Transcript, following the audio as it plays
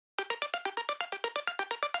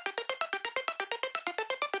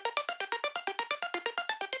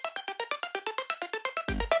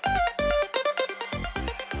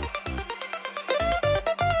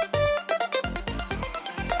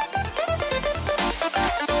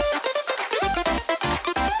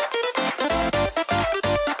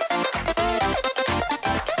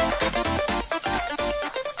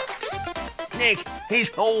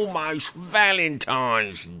It's almost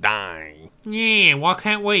Valentine's Day. Yeah, why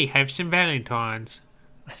can't we have some Valentines?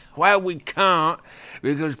 Well, we can't,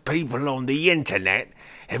 because people on the internet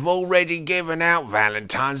have already given out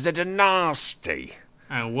Valentines that are nasty.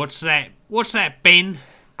 Oh, what's that? What's that, Ben?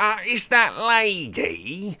 It's that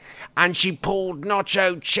lady, and she poured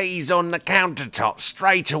nacho cheese on the countertop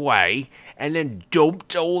straight away, and then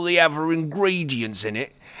dumped all the other ingredients in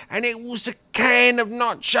it, and it was a can of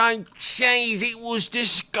nacho cheese. It was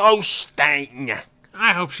disgusting.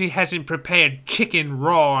 I hope she hasn't prepared chicken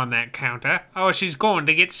raw on that counter, or she's going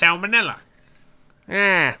to get salmonella.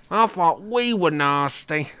 Yeah, I thought we were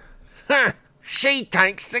nasty. She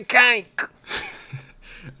takes the cake.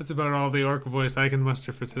 That's about all the orc voice I can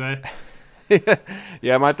muster for today.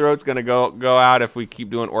 Yeah, my throat's gonna go out if we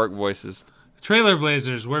keep doing orc voices. Trailer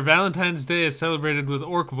Blazers, where Valentine's Day is celebrated with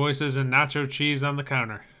orc voices and nacho cheese on the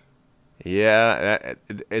counter. Yeah,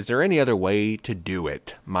 is there any other way to do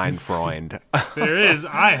it, mein Freund? There is.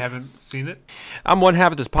 I haven't seen it. I'm one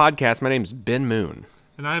half of this podcast. My name's Ben Moon.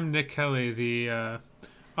 And I'm Nick Kelly, the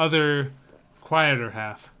other quieter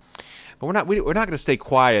half. But we're not going to stay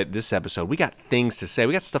quiet this episode. We got things to say.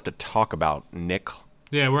 We got stuff to talk about, Nick.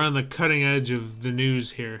 Yeah, we're on the cutting edge of the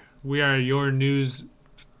news here. We are your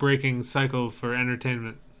news-breaking cycle for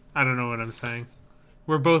entertainment. I don't know what I'm saying.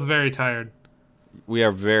 We're both very tired. We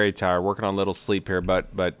are very tired, working on little sleep here. But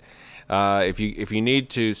if you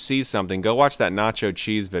need to see something, go watch that nacho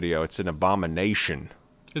cheese video. It's an abomination.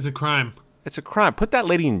 It's a crime. It's a crime. Put that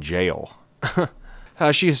lady in jail.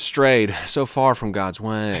 She has strayed so far from God's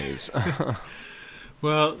ways.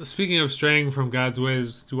 Well, speaking of straying from God's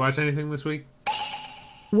ways, did you watch anything this week?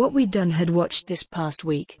 What we done had watched this past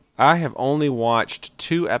week. I have only watched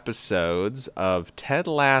 2 episodes of Ted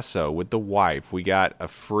Lasso with the wife. We got a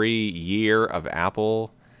free year of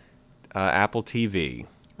Apple TV.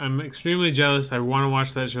 I'm extremely jealous. I want to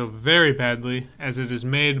watch that show very badly, as it is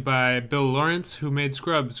made by Bill Lawrence, who made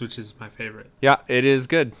Scrubs, which is my favorite. Yeah, it is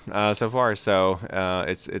good so far. So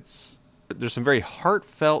it's there's some very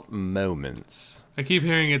heartfelt moments. I keep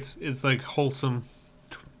hearing it's like wholesome,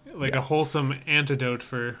 a wholesome antidote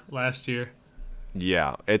for last year.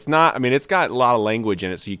 Yeah, it's not. I mean, it's got a lot of language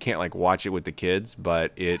in it, so you can't like watch it with the kids.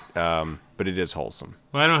 But it is wholesome.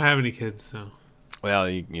 Well, I don't have any kids, so. Well,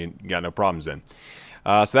 you got no problems then.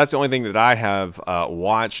 So that's the only thing that I have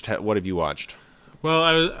watched. What have you watched?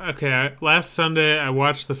 Well, last Sunday I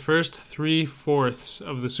watched the first 3/4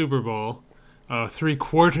 of the Super Bowl,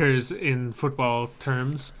 3/4 in football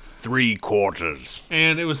terms. 3/4.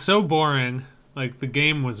 And it was so boring. Like, the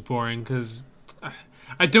game was boring because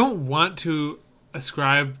I don't want to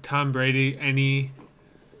ascribe Tom Brady any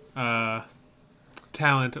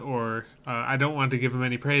talent, or I don't want to give him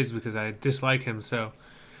any praise because I dislike him. So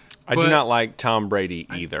I do not like Tom Brady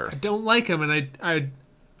either. I don't like him, and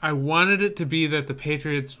I wanted it to be that the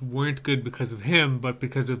Patriots weren't good because of him, but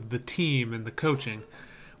because of the team and the coaching,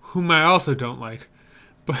 whom I also don't like.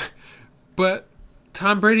 But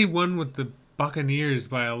Tom Brady won with the Buccaneers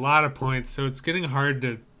by a lot of points, so it's getting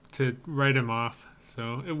hard to write him off.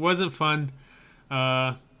 So it wasn't fun,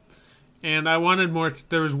 and I wanted more.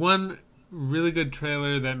 There was one really good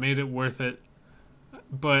trailer that made it worth it,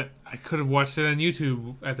 but I could have watched it on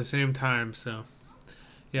YouTube at the same time. So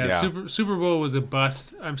yeah. Super Bowl was a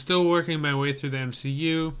bust. I'm still working my way through the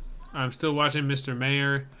MCU. I'm still watching Mr.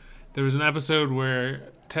 Mayor. There was an episode where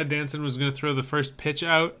Ted Danson was going to throw the first pitch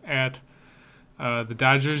out at the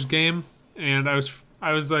Dodgers game, and I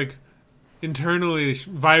was like internally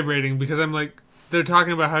vibrating because I'm like, they're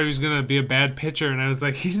talking about how he was going to be a bad pitcher, and I was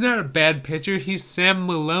like, he's not a bad pitcher. He's Sam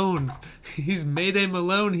Malone. He's Mayday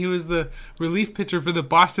Malone. He was the relief pitcher for the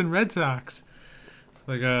Boston Red Sox.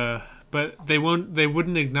 But they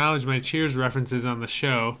wouldn't acknowledge my Cheers references on the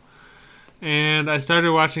show. And I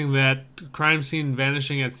started watching that Crime Scene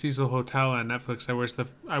Vanishing at Cecil Hotel on Netflix.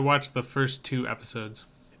 I watched the first 2 episodes.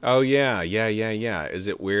 Oh yeah. Is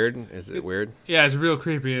it weird? Yeah, it's real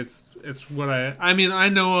creepy. It's what I mean, I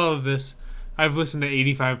know all of this. I've listened to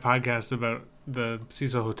 85 podcasts about the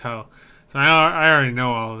Cecil Hotel, so I already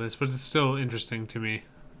know all of this, but it's still interesting to me.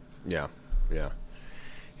 Yeah.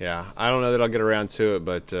 I don't know that I'll get around to it,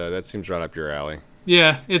 but that seems right up your alley.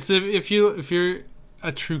 Yeah, if you're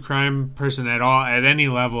a true crime person at all, at any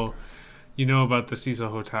level, you know about the Cecil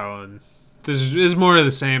Hotel, and this is more of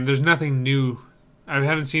the same. There's nothing new. I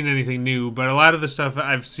haven't seen anything new, but a lot of the stuff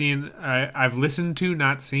I've seen, I've listened to,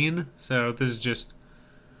 not seen. So this is just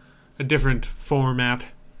a different format.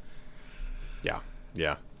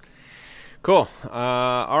 Yeah. Cool.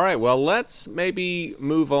 All right. Well, let's maybe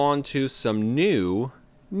move on to some new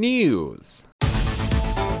news.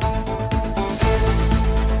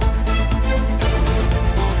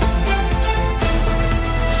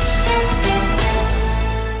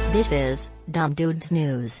 This is Dumb Dudes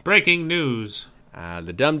News. Breaking news.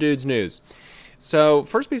 The Dumb Dudes News. So,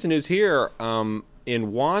 first piece of news here,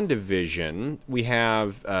 in WandaVision, we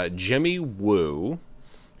have Jimmy Woo,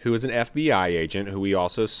 who is an FBI agent, who we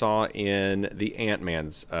also saw in the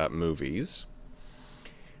Ant-Man's movies.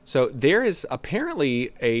 So, there is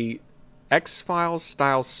apparently a X-Files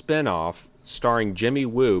style spinoff starring Jimmy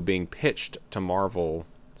Woo being pitched to Marvel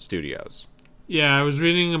Studios. Yeah, I was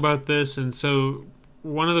reading about this, and so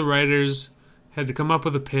one of the writers had to come up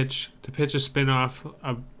with a pitch to pitch a spin-off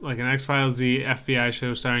of like an X-Files-y FBI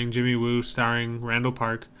show starring Jimmy Woo, starring Randall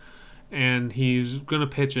Park, and he's going to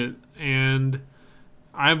pitch it, and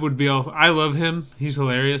I love him. He's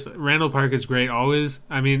hilarious. Randall Park is great always.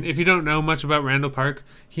 I mean, if you don't know much about Randall Park,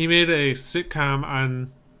 he made a sitcom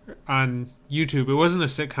on YouTube. It wasn't a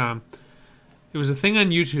sitcom. It was a thing on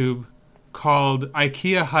YouTube called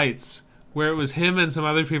IKEA Heights, where it was him and some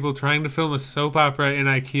other people trying to film a soap opera in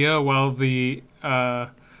IKEA while the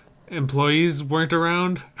employees weren't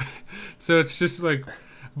around. So it's just like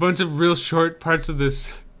a bunch of real short parts of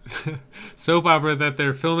this soap opera that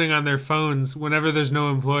they're filming on their phones whenever there's no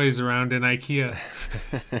employees around in IKEA.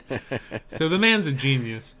 So the man's a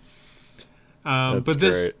genius. But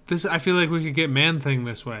this I feel like we could get Man-Thing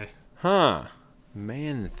this way. Huh.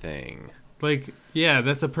 Man-Thing. Like, yeah,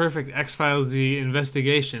 that's a perfect X-Files-y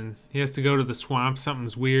investigation. He has to go to the swamp.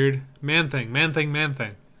 Something's weird.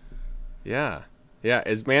 Man-Thing. Yeah. Yeah.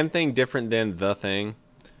 Is Man-Thing different than The Thing?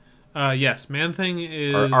 Yes. Man-Thing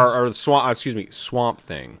is... Or Swamp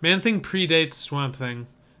Thing. Man-Thing predates Swamp Thing.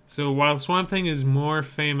 So while Swamp Thing is more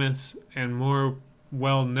famous and more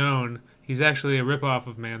well-known, he's actually a ripoff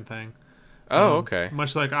of Man-Thing. Oh, okay.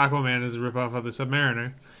 Much like Aquaman is a ripoff of the Submariner.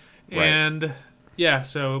 Right. And... yeah,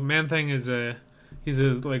 so Man-Thing is he's a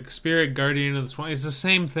like spirit guardian of the swamp. It's the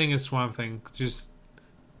same thing as Swamp Thing, just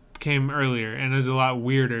came earlier and is a lot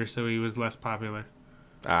weirder, so he was less popular.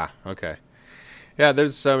 Ah, okay. Yeah,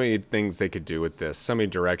 there's so many things they could do with this, so many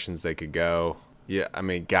directions they could go. Yeah, I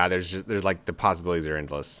mean, God, there's like the possibilities are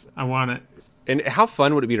endless. I want it. And how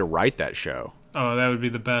fun would it be to write that show? Oh, that would be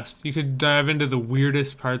the best. You could dive into the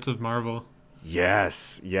weirdest parts of Marvel.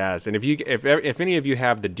 Yes. And if any of you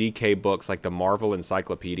have the DK books, like the Marvel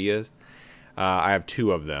encyclopedias, I have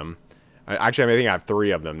 2 of them. Actually, I think I have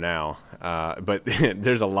 3 of them now. But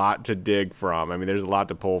there's a lot to dig from. I mean, there's a lot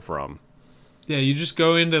to pull from. Yeah, you just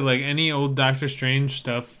go into like any old Doctor Strange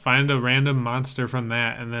stuff, find a random monster from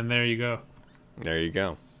that, and then there you go. There you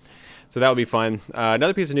go. So that would be fun.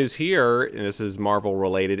 Another piece of news here, and this is Marvel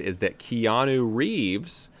related, is that Keanu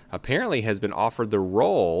Reeves apparently has been offered the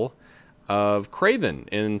role of Kraven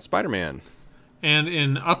in Spider-Man. And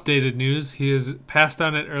in updated news, he has passed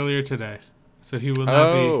on it earlier today. So he will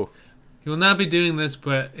not be doing this,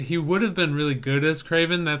 but he would have been really good as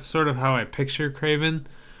Kraven. That's sort of how I picture Kraven.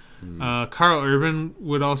 Karl Urban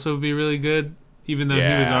would also be really good, even though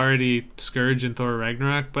he was already Scourge in Thor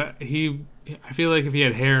Ragnarok, but I feel like if he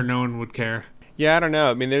had hair, no one would care. Yeah, I don't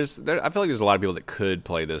know. I mean, I feel like there's a lot of people that could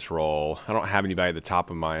play this role. I don't have anybody at the top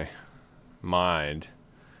of my mind.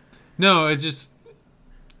 No,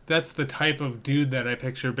 that's the type of dude that I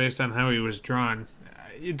picture based on how he was drawn.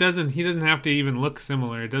 He doesn't have to even look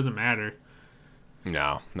similar. It doesn't matter.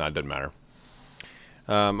 No, it doesn't matter.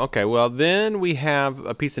 Okay, well, then we have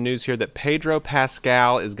a piece of news here that Pedro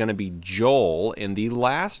Pascal is going to be Joel in the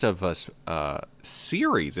Last of Us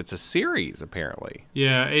series. It's a series, apparently.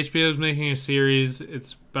 Yeah, HBO's making a series.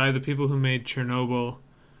 It's by the people who made Chernobyl.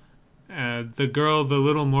 The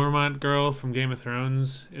little Mormont girl from Game of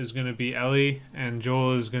Thrones is going to be Ellie, and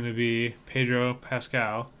Joel is going to be Pedro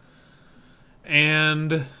Pascal.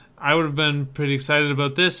 And I would have been pretty excited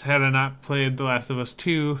about this had I not played The Last of Us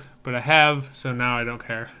 2, but I have, so now I don't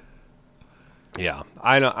care. Yeah,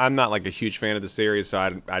 I'm not like a huge fan of the series,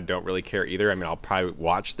 so I don't really care either. I mean, I'll probably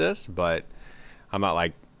watch this, but I'm not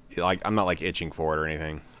like I'm not like itching for it or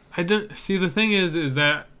anything. I don't see. The thing is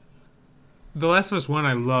that The Last of Us 1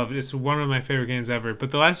 I loved. It's one of my favorite games ever.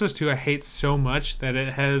 But The Last of Us 2 I hate so much that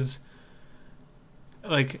it has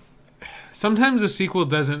like sometimes a sequel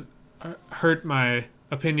doesn't hurt my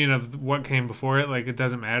opinion of what came before it. Like, it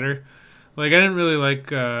doesn't matter. Like, I didn't really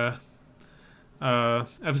like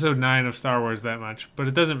episode 9 of Star Wars that much, but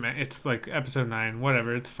it doesn't matter. It's like episode 9,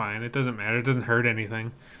 whatever, it's fine. It doesn't matter. It doesn't hurt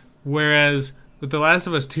anything. Whereas with The Last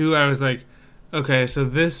of Us 2, I was like, okay, so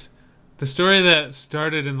the story that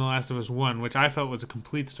started in The Last of Us 1, which I felt was a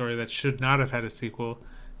complete story that should not have had a sequel,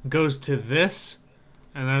 goes to this,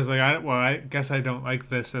 and I was like, I guess I don't like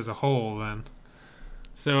this as a whole then.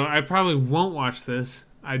 So I probably won't watch this.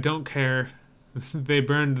 I don't care. They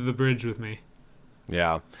burned the bridge with me.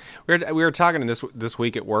 Yeah, we were talking this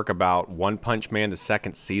week at work about One Punch Man, the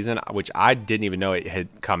second season, which I didn't even know it had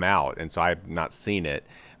come out, and so I've not seen it.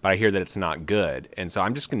 But I hear that it's not good, and so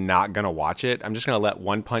I'm just not gonna watch it. I'm just gonna let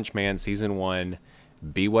One Punch Man season 1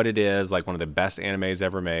 be what it is, like one of the best animes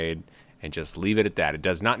ever made, and just leave it at that. It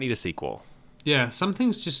does not need a sequel. Yeah, some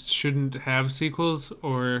things just shouldn't have sequels,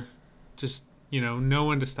 or just know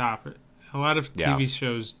when to stop it. A lot of TV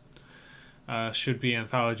shows should be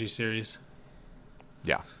anthology series.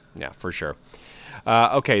 Yeah, for sure.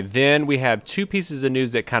 Okay, then we have two pieces of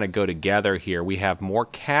news that kind of go together here. We have more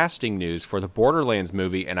casting news for the Borderlands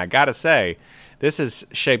movie, and I gotta say, this is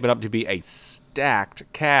shaping up to be a stacked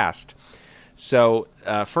cast. So,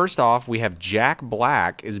 first off, we have Jack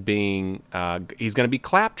Black he's going to be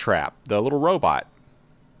Claptrap, the little robot.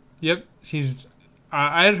 Yep,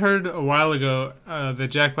 I had heard a while ago that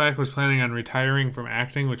Jack Black was planning on retiring from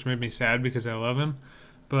acting, which made me sad because I love him.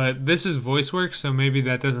 But this is voice work, so maybe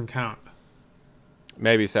that doesn't count.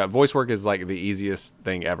 Maybe so. Voice work is like the easiest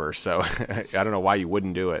thing ever, so I don't know why you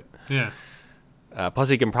wouldn't do it. Yeah. Plus,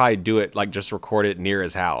 he can probably do it, like just record it near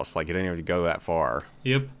his house. Like, you don't even have to go that far.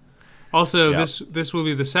 Yep. Also, this will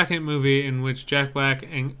be the second movie in which Jack Black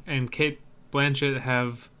and Cate Blanchett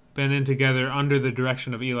have been in together under the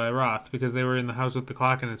direction of Eli Roth, because they were in The House with the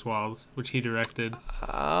Clock in Its Walls, which he directed.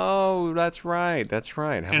 Oh, that's right. That's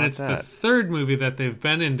right. How and about it's that? the third movie that they've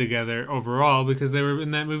been in together overall, because they were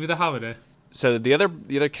in that movie The Holiday. So the other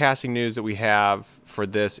casting news that we have for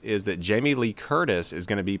this is that Jamie Lee Curtis is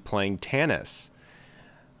going to be playing Tannis,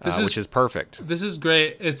 which is perfect. This is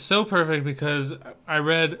great. It's so perfect because I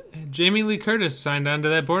read Jamie Lee Curtis signed on to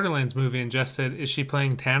that Borderlands movie and just said, "Is she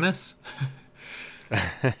playing Tannis?"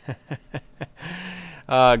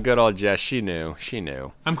 Good old Jess. She knew.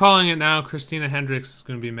 I'm calling it now. Christina Hendricks is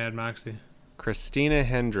going to be Mad Moxie. Christina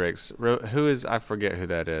Hendricks. Who is? I forget who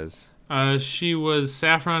that is. She was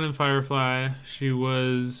Saffron in Firefly. She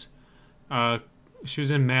was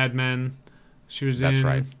in Mad Men. She was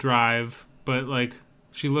in Drive. But like,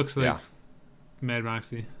 she looks like Mad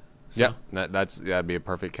Moxie. So. Yep, that'd be a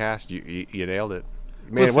perfect cast. You nailed it,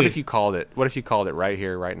 man. We'll what see. if you called it? What if you called it right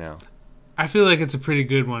here, right now? I feel like it's a pretty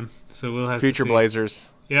good one. So we'll have Future to see. Blazers.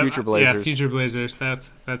 Yep. Future Blazers. Yeah, Future Blazers. That's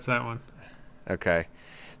that one. Okay.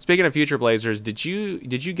 Speaking of Future Blazers, did you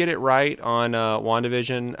get it right on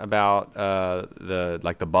WandaVision about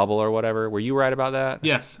the bubble or whatever? Were you right about that?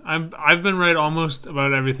 Yes, I've been right almost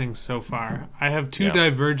about everything so far. I have two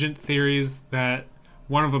divergent theories that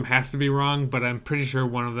one of them has to be wrong, but I'm pretty sure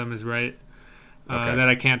one of them is right. That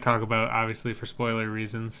I can't talk about, obviously, for spoiler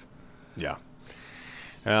reasons. Yeah.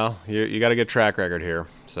 Well, you got a good track record here,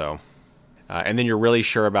 so. And then you're really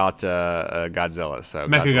sure about Godzilla. So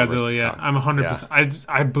Mechagodzilla, yeah. I'm 100%.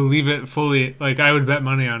 I believe it fully. Like, I would bet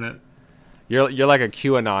money on it. You're like a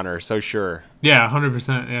QAnoner, so sure. Yeah,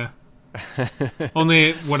 100%, yeah.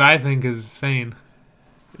 Only what I think is sane.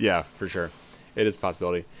 Yeah, for sure. It is a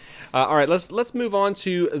possibility. All right, let's move on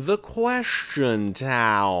to the question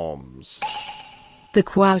times. The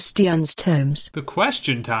questions times. The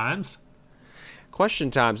question times?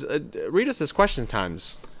 Question times. Read us this question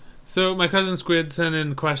times. So my cousin Squid sent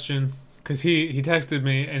in a question because he texted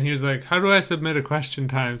me and he was like, "How do I submit a question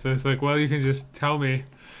time?" So I was like, "Well, you can just tell me,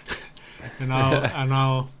 and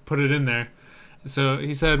I'll put it in there." So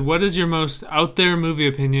he said, "What is your most out there movie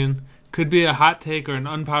opinion? Could be a hot take or an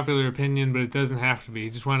unpopular opinion, but it doesn't have to be." He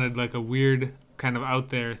just wanted like a weird kind of out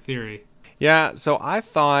there theory. Yeah. So I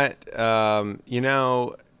thought, I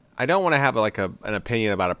don't want to have like an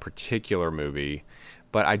opinion about a particular movie.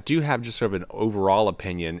 But I do have just sort of an overall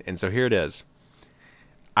opinion, and so here it is.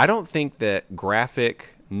 I don't think that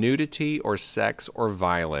graphic nudity or sex or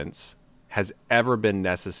violence has ever been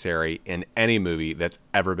necessary in any movie that's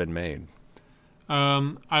ever been made.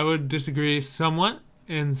 I would disagree somewhat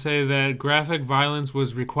and say that graphic violence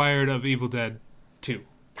was required of Evil Dead 2.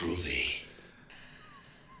 Groovy.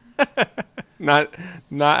 Not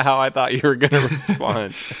how I thought you were going to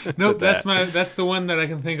respond. Nope, that's the one that I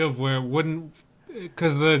can think of where it wouldn't.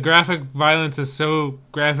 Because the graphic violence is so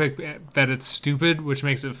graphic that it's stupid, which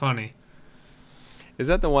makes it funny. Is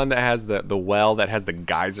that the one that has the well that has the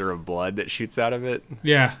geyser of blood that shoots out of it?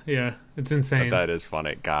 Yeah, it's insane. That is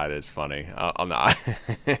funny. God, it's funny. I'm not.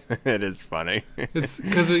 It is funny. It's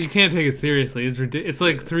because you can't take it seriously. It's It's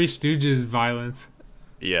like Three Stooges violence.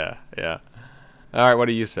 Yeah. All right, what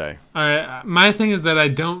do you say? All right, my thing is that I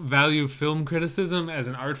don't value film criticism as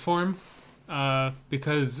an art form,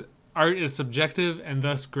 because art is subjective, and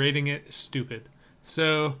thus grading it is stupid.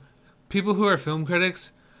 So, people who are film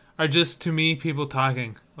critics are just, to me, people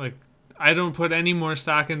talking. Like, I don't put any more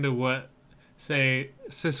stock into what, say,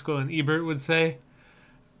 Siskel and Ebert would say.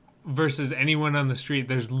 versus anyone on the street.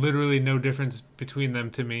 There's literally no difference between them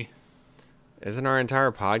to me. Isn't our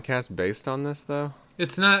entire podcast based on this, though?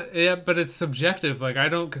 It's not, yeah, but it's subjective. Like, I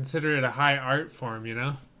don't consider it a high art form, you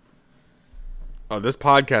know? Oh, this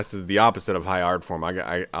podcast is the opposite of high art form.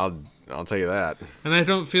 I'll tell you that. And I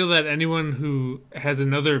don't feel that anyone who has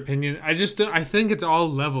another opinion, I think it's all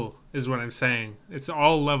level, is what I'm saying. It's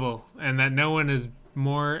all level, and that no one is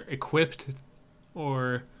more equipped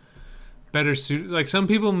or better suited. Like, some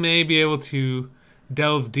people may be able to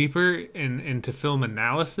delve deeper into film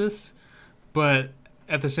analysis, but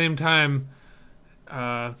at the same time,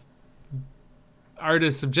 art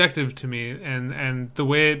is subjective to me, and the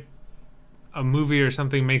way a movie or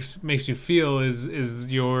something makes you feel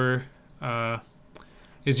is your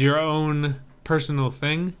own personal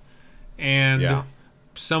thing, and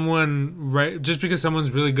just because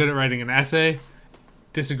someone's really good at writing an essay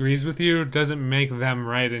disagrees with you doesn't make them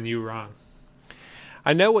right and you wrong.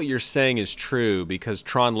 I know what you're saying is true because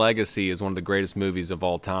Tron Legacy is one of the greatest movies of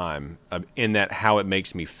all time in that how it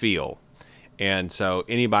makes me feel. And so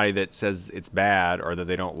anybody that says it's bad or that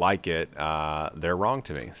they don't like it, they're wrong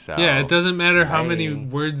to me. So yeah, it doesn't matter how many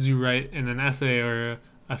words you write in an essay or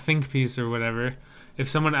a think piece or whatever. If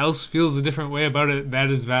someone else feels a different way about it, that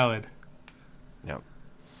is valid. Yep.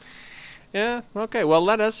 Yeah, okay. Well,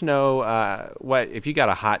 let us know what if you got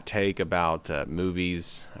a hot take about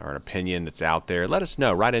movies or an opinion that's out there. Let us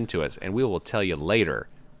know. Write into us, and we will tell you later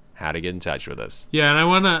how to get in touch with us. Yeah, and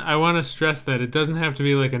I wanna stress that it doesn't have to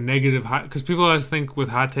be like a negative hot, because people always think with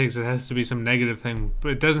hot takes it has to be some negative thing,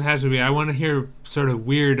 but it doesn't have to be. I want to hear sort of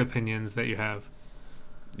weird opinions that you have.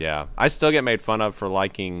 Yeah, I still get made fun of for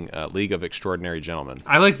liking League of Extraordinary Gentlemen.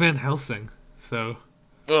 I like Van Helsing, so.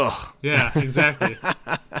 Ugh. Yeah, exactly.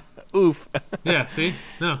 Oof. Yeah. See,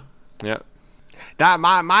 no. Yep. That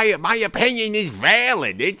my opinion is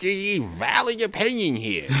valid. It's a valid opinion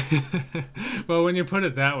here. Well, when you put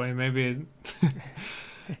it that way, maybe.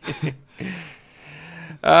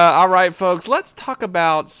 All right, folks. Let's talk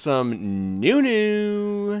about some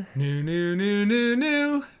new.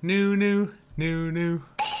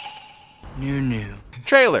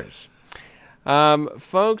 Trailers.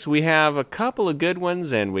 Folks, we have a couple of good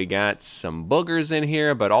ones, and we got some boogers in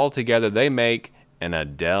here, but altogether they make an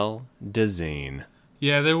Adele Dazeem.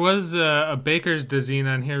 Yeah, there was a Baker's Dazeem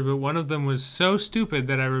on here, but one of them was so stupid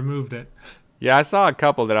that I removed it. Yeah, I saw a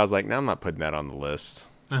couple that I was like, no, I'm not putting that on the list.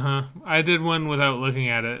 I did one without looking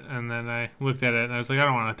at it, and then I looked at it, and I was like, I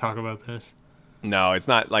don't want to talk about this. No, it's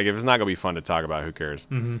not. Like, if it's not going to be fun to talk about, who cares?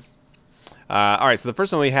 Mm-hmm. All right, so the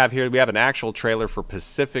first one we have here, we have an actual trailer for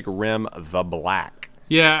Pacific Rim The Black.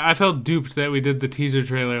 Yeah, I felt duped that we did the teaser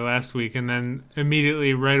trailer last week, and then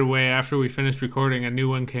immediately, right away after we finished recording, a new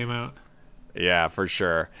one came out. Yeah, for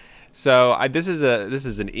sure. So this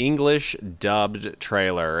is an English dubbed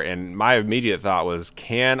trailer, and my immediate thought was,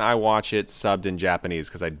 can I watch it subbed in Japanese?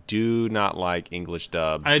 Because I do not like English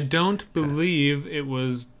dubs. I don't believe it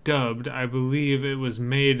was dubbed. I believe it was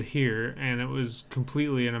made here, and it was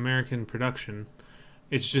completely an American production.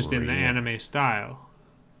 It's just in the anime style.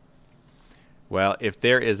 Well, if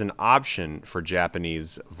there is an option for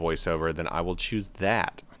Japanese voiceover, then I will choose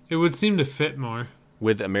that. It would seem to fit more.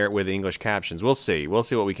 With English captions. We'll see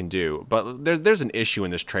what we can do. But there's an issue in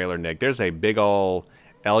this trailer, Nick. There's a big ol'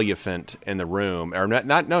 elephant in the room. Or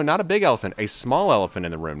not a big elephant, a small elephant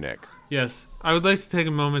in the room, Nick. Yes. I would like to take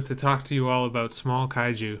a moment to talk to you all about small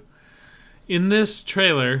kaiju. In this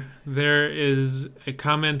trailer, there is a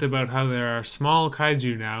comment about how there are small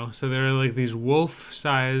kaiju now. So there are like these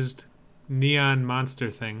wolf-sized neon monster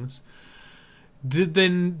things. Did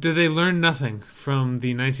they learn nothing from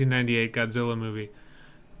the 1998 Godzilla movie?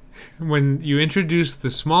 When you introduce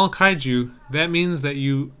the small kaiju, that means that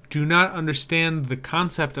you do not understand the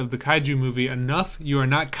concept of the kaiju movie enough. You are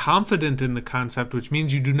not confident in the concept, which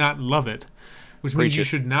means you do not love it, which means you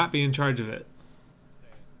should not be in charge of it.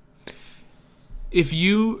 If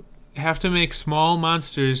you have to make small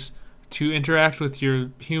monsters to interact with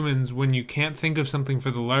your humans when you can't think of something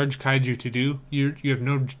for the large kaiju to do, you have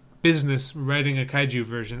no business writing a kaiju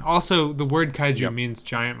version. Also, the word kaiju means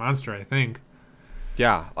giant monster, I think.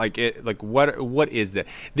 Yeah, what is that?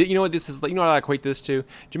 You know what this is? You know what I equate this to? Do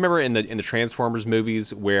you remember in the Transformers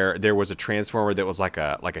movies where there was a Transformer that was like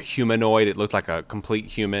a humanoid? It looked like a complete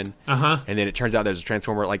human. And then it turns out there's a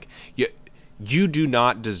Transformer. Like you do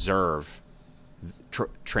not deserve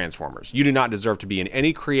Transformers. You do not deserve to be in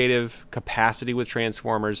any creative capacity with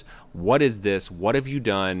Transformers. What is this? What have you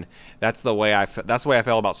done? That's the way I felt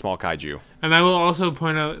about small kaiju. And I will also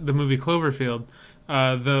point out the movie Cloverfield.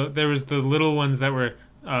 There was the little ones that were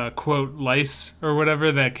quote lice or whatever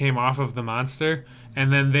that came off of the monster,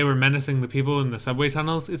 and then they were menacing the people in the subway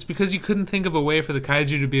tunnels, it's because you couldn't think of a way for the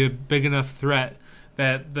kaiju to be a big enough threat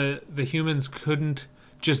that the humans couldn't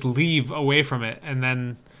just leave away from it, and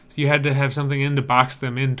then you had to have something in to box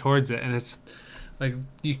them in towards it. And it's like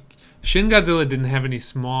Shin Godzilla didn't have any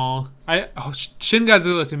small. Shin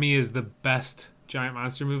Godzilla to me is the best giant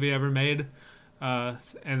monster movie ever made,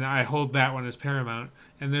 and I hold that one as paramount.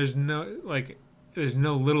 And there's no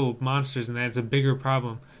little monsters in that. It's a bigger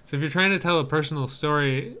problem. So if you're trying to tell a personal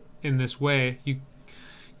story in this way,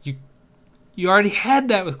 you already had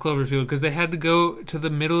that with Cloverfield, because they had to go to the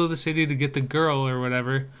middle of the city to get the girl or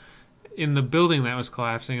whatever in the building that was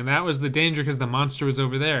collapsing, and that was the danger because the monster was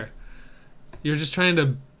over there. You're just trying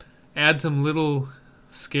to add some little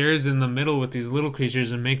scares in the middle with these little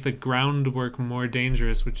creatures and make the groundwork more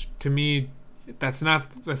dangerous, which to me, that's not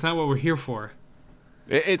what we're here for.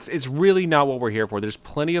 It's really not what we're here for. There's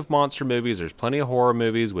plenty of monster movies. There's plenty of horror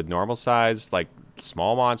movies with normal size, like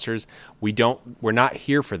small monsters. We're not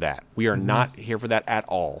here for that. We are not here for that at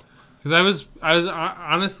all. Because I was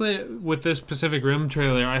honestly, with this Pacific Rim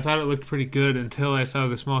trailer, I thought it looked pretty good until I saw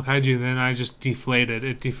the small kaiju. Then I just deflated.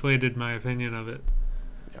 It deflated my opinion of it.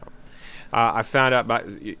 Yeah. I found out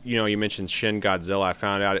about, you mentioned Shin Godzilla. I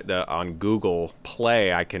found out on Google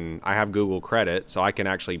Play, I have Google credit, so I can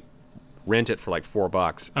actually rent it for like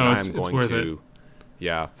 $4. Oh, it's worth it.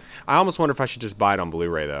 Yeah. I almost wonder if I should just buy it on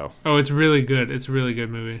Blu-ray though. Oh, it's really good. It's a really good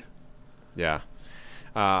movie. Yeah.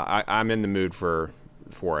 I'm in the mood for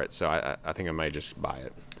it, so I think I might just buy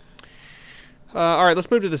it. All right, let's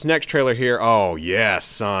move to this next trailer here. Oh, yes,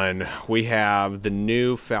 son. We have the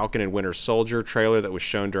new Falcon and Winter Soldier trailer that was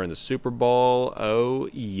shown during the Super Bowl. Oh,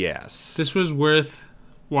 yes. This was worth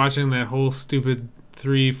watching that whole stupid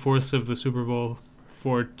 3/4 of the Super Bowl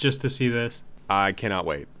for just to see this. I cannot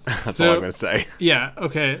wait. That's all I'm going to say. Yeah,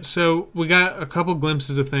 okay. So we got a couple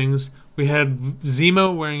glimpses of things. We had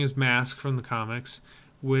Zemo wearing his mask from the comics,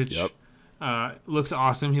 which looks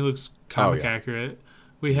awesome. He looks comic accurate.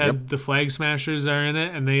 We had the Flag Smashers are in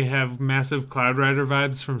it, and they have massive Cloud Rider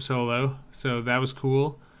vibes from Solo, so that was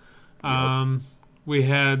cool. We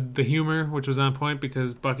had the humor, which was on point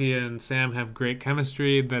because Bucky and Sam have great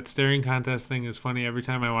chemistry. That staring contest thing is funny every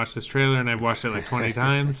time I watch this trailer, and I've watched it like 20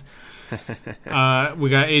 times. We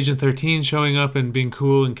got Agent 13 showing up and being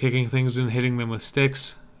cool and kicking things and hitting them with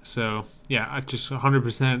sticks. So, yeah, just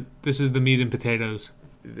 100%. This is the meat and potatoes.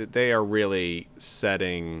 They are really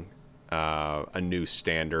setting a new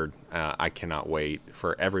standard. I cannot wait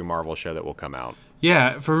for every Marvel show that will come out.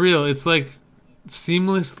 Yeah, for real. It's like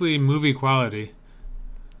seamlessly movie quality.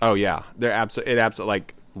 Oh yeah, they're absolutely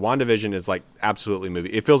like WandaVision is like absolutely movie.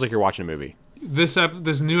 It feels like you're watching a movie. This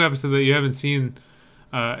new episode that you haven't seen,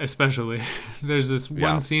 especially, there's this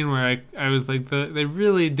one scene where I was like, they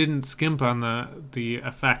really didn't skimp on the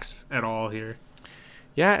effects at all here.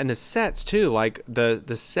 Yeah, and the sets too, like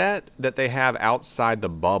the set that they have outside the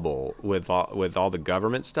bubble with all the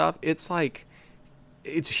government stuff. It's like,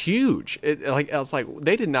 it's huge. It's like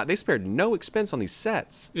they spared no expense on these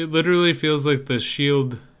sets. It literally feels like the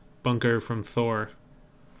shield bunker from Thor.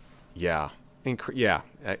 Yeah,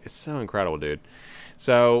 it's so incredible, dude.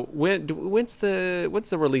 So when's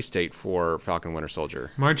the release date for Falcon Winter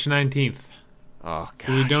Soldier? March 19th. Oh gosh.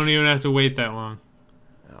 We don't even have to wait that long.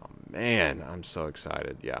 Oh man, I'm so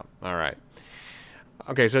excited. Yeah. All right.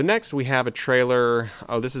 Okay, so next we have a trailer.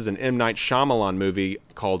 Oh, this is an M. Night Shyamalan movie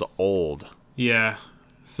called Old. Yeah.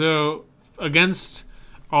 So against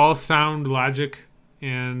all sound logic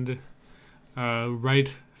and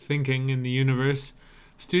right thinking in the universe,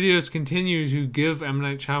 studios continue to give M.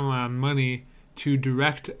 Night Shyamalan money to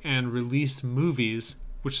direct and release movies,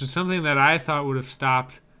 which is something that I thought would have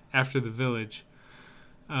stopped after The Village.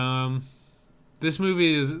 This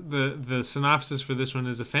movie is the synopsis for this one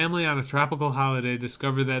is: a family on a tropical holiday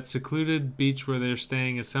discover that secluded beach where they're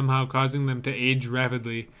staying is somehow causing them to age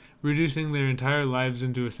rapidly, reducing their entire lives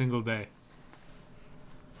into a single day.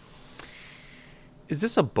 Is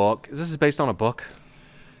this a book? Is this based on a book?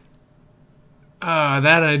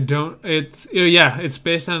 That I don't. It's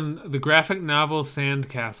based on the graphic novel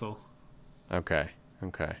Sandcastle. Okay.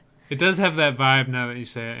 It does have that vibe now that you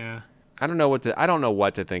say it. Yeah. I don't know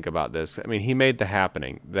what to think about this. I mean, he made The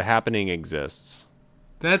Happening. The Happening exists.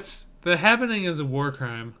 The Happening is a war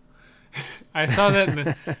crime. I saw that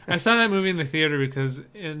movie in the theater because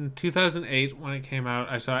in 2008 when it came out,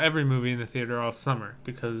 I saw every movie in the theater all summer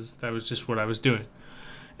because that was just what I was doing.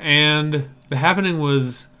 And The Happening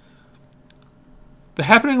was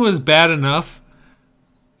bad enough.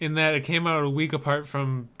 in that it came out a week apart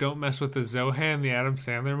from Don't Mess with the Zohan, the Adam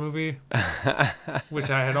Sandler movie, which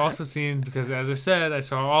I had also seen because, as I said, I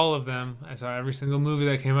saw all of them. I saw every single movie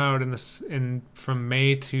that came out from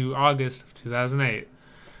May to August of 2008,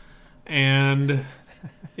 and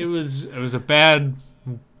it was a bad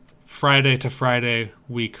Friday to Friday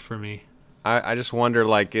week for me. I just wonder,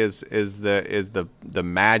 like, is the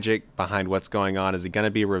magic behind what's going on, is it going to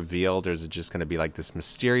be revealed, or is it just going to be like this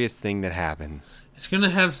mysterious thing that happens? It's going to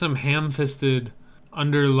have some ham-fisted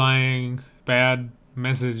underlying bad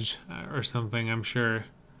message or something, I'm sure.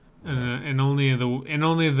 And only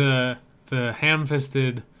the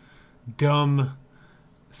ham-fisted, dumb,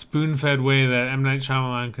 spoon-fed way that M. Night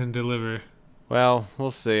Shyamalan can deliver. Well,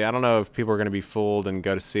 we'll see. I don't know if people are going to be fooled and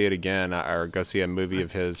go to see it again or go see a movie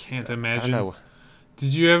of his. Can't imagine. I don't know.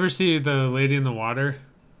 Did you ever see The Lady in the Water?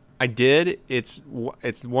 I did. It's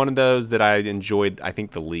one of those that I enjoyed, I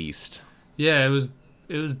think, the least. Yeah, it was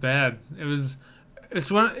bad. It's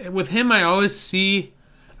one with him. I always see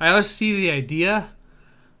the idea.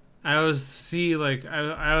 I always see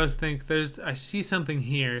I always think I see something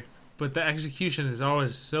here, but the execution is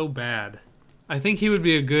always so bad. I think he would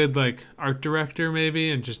be a good art director maybe,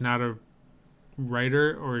 and just not a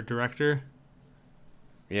writer or a director.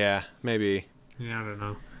 Yeah, maybe. Yeah, I don't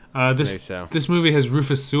know. This movie has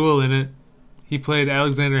Rufus Sewell in it. He played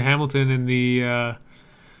Alexander Hamilton in the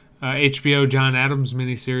HBO John Adams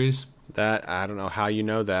miniseries. That I don't know how you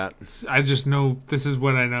know that. I just know this is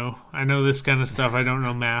what I know. I know this kind of stuff. I don't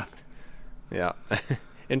know math. Yeah.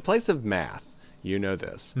 In place of math, you know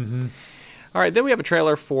this. Mm-hmm. All right, then we have a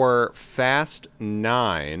trailer for Fast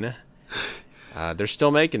 9. They're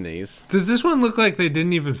still making these. Does this one look like they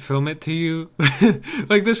didn't even film it to you?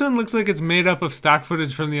 Like, this one looks like it's made up of stock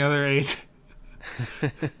footage from the other 8.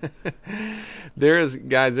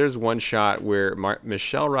 There's one shot where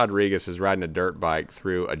Michelle Rodriguez is riding a dirt bike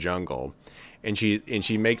through a jungle, and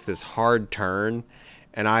she makes this hard turn,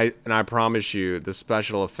 and I promise you the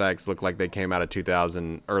special effects look like they came out of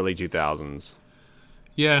early 2000s.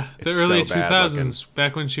 Yeah, the early 2000s,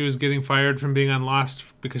 back when she was getting fired from being on Lost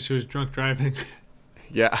because she was drunk driving.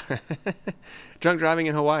 Yeah. Drunk driving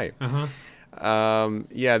in Hawaii. Uh-huh.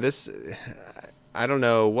 Yeah, this, I don't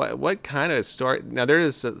know, what kind of story. Now, there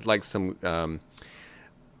is some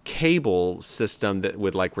cable system that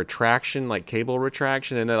with retraction, cable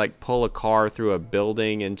retraction, and they pull a car through a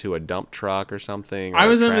building into a dump truck or something. I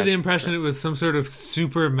was under the impression it was some sort of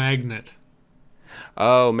super magnet.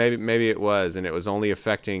 Oh, maybe it was, and it was only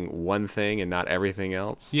affecting one thing and not everything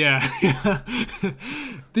else. Yeah.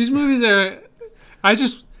 These movies are...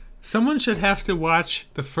 Someone should have to watch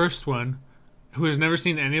the first one who has never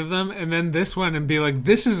seen any of them, and then this one and be like,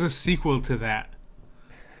 this is a sequel to that.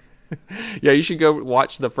 Yeah, you should go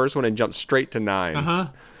watch the first one and jump straight to 9. Uh-huh.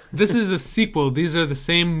 This is a sequel. These are the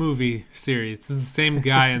same movie series. This is the same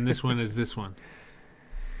guy in this one as this one.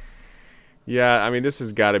 Yeah, I mean, this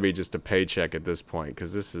has got to be just a paycheck at this point,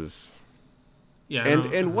 because this is... Yeah. And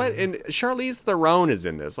Charlize Theron is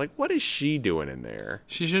in this. What is she doing in there?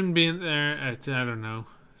 She shouldn't be in there. I don't know.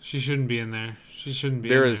 She shouldn't be in there. She shouldn't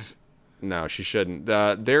be in there. No, she shouldn't.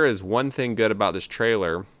 There is one thing good about this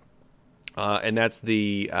trailer, and that's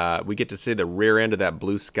we get to see the rear end of that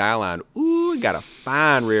blue Skyline. Ooh, got a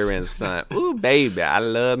fine rear end, son. Ooh, baby, I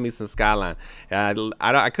love me some Skyline.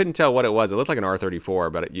 I couldn't tell what it was. It looked like an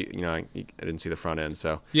R34, but I didn't see the front end.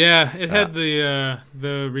 So yeah, it had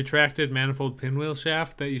the retracted manifold pinwheel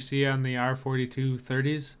shaft that you see on the R42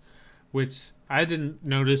 30s, which I didn't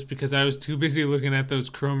notice because I was too busy looking at those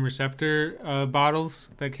chrome receptor bottles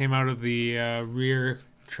that came out of the rear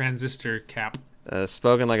transistor cap.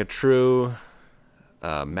 Spoken like a true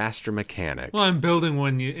master mechanic. Well, I'm building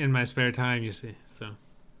one in my spare time, you see. So,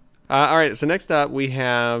 all right. So next up, we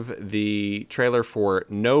have the trailer for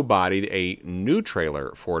Nobody, a new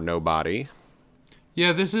trailer for Nobody.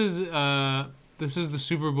 Yeah, this is the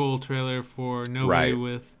Super Bowl trailer for Nobody, right,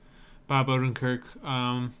 with Bob Odenkirk.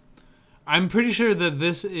 I'm pretty sure that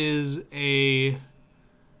this is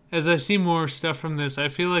as I see more stuff from this, I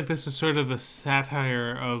feel like this is sort of a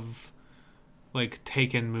satire of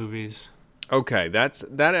Taken movies. Okay, that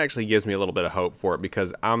actually gives me a little bit of hope for it,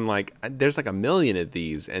 because I'm there's a million of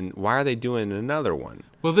these, and why are they doing another one?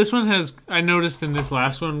 Well, this one I noticed in this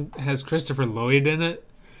last one has Christopher Lloyd in it,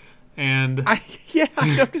 and I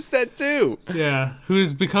noticed that too. Yeah,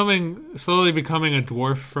 who's slowly becoming a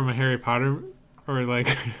dwarf from a Harry Potter or Lord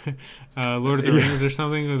of the Rings or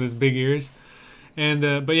something with his big ears,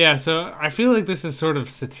 and but yeah, so I feel like this is sort of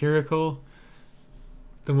satirical.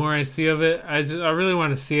 The more I see of it, I really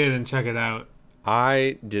want to see it and check it out.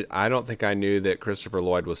 I don't think I knew that Christopher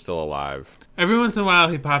Lloyd was still alive. Every once in a while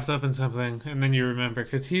he pops up in something, and then you remember,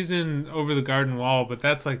 because he's in Over the Garden Wall, but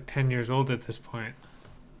that's like 10 years old at this point.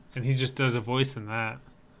 And he just does a voice in that.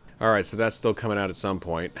 All right, so that's still coming out at some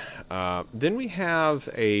point. Then we have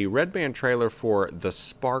a Red Band trailer for The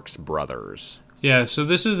Sparks Brothers. Yeah, so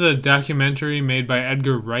this is a documentary made by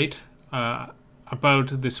Edgar Wright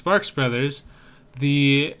about the Sparks Brothers.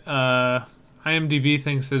 The IMDb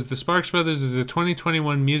thing says The Sparks Brothers is a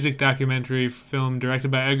 2021 music documentary film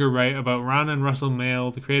directed by Edgar Wright about Ron and Russell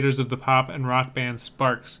Mael, the creators of the pop and rock band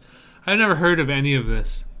Sparks. I've never heard of any of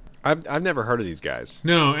this. I've never heard of these guys.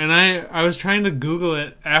 No, and I was trying to Google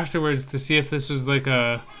it afterwards to see if this was like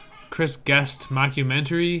a Chris Guest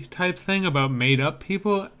mockumentary type thing about made-up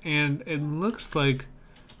people, and it looks like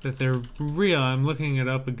that they're real. I'm looking it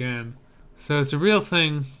up again. So it's a real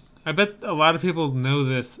thing. I bet a lot of people know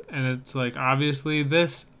this, and it's like, obviously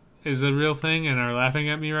this is a real thing and are laughing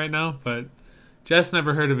at me right now, but Jess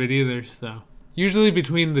never heard of it either, so. Usually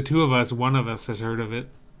between the two of us, one of us has heard of it.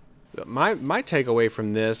 My takeaway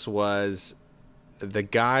from this was the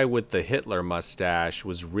guy with the Hitler mustache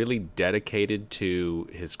was really dedicated to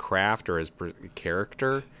his craft or his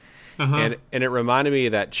character. And it reminded me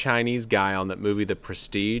of that Chinese guy on that movie, The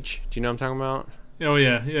Prestige. Do you know what I'm talking about? Oh,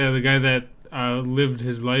 yeah. Yeah, the guy that lived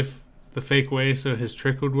his life the fake way so his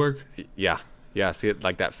trick would work. Yeah. Yeah, see it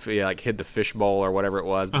like that, like hid the fishbowl or whatever it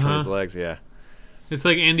was between his legs, yeah. It's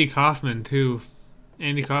like Andy Kaufman, too.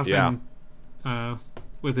 Andy Kaufman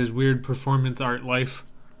with his weird performance art life.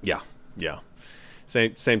 Yeah.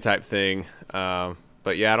 Same type thing.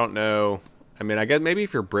 But yeah, I don't know. I mean, I guess maybe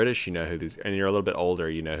if you're British, you know who these, and you're a little bit older,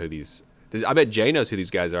 you know who these. I bet Jay knows who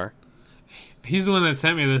these guys are. He's the one that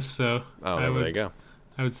sent me this, so. Oh, there you go.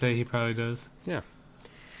 I would say he probably does. Yeah.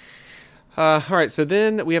 All right, so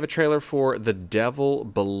then we have a trailer for The Devil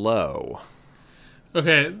Below.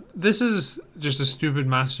 Okay, this is just a stupid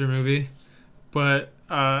monster movie, but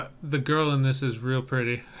the girl in this is real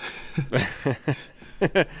pretty.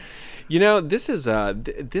 You know, this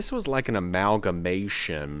was like an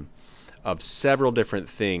amalgamation of several different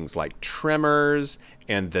things, like Tremors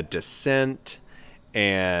and The Descent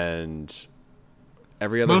and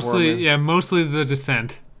every other horror movie. Mostly The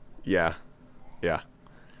Descent. Yeah.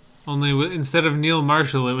 Only instead of Neil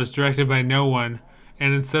Marshall, it was directed by no one.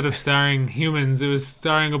 And instead of starring humans, it was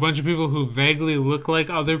starring a bunch of people who vaguely look like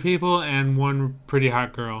other people and one pretty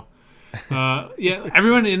hot girl.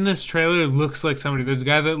 Everyone in this trailer looks like somebody. There's a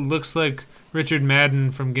guy that looks like Richard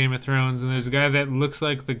Madden from Game of Thrones, and there's a guy that looks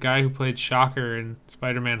like the guy who played Shocker in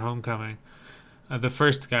Spider-Man Homecoming. The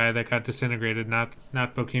first guy that got disintegrated, not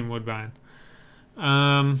Bokeem Woodbine.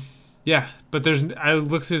 But I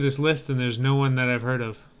looked through this list, and there's no one that I've heard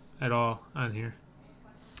of at all on here.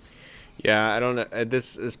 Yeah, I don't know.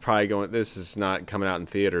 This is not coming out in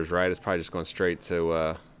theaters, right? It's probably just going straight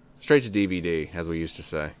to DVD, as we used to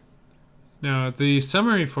say. No, the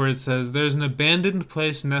summary for it says, there's an abandoned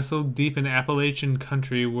place nestled deep in Appalachian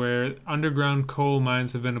country where underground coal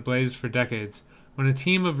mines have been ablaze for decades. When a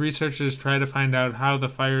team of researchers try to find out how the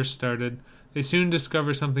fires started, they soon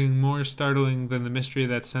discover something more startling than the mystery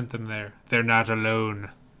that sent them there. They're not alone.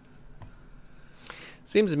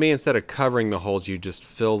 Seems to me instead of covering the holes, you just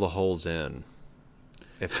fill the holes in.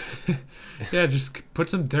 Yeah, just put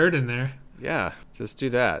some dirt in there. Yeah, just do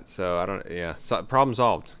that. So problem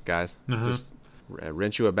solved, guys. Just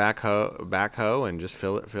rent you a backhoe and just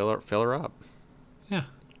fill her up. Yeah.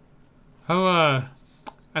 Oh,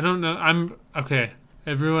 I don't know. Okay.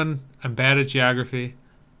 Everyone, I'm bad at geography.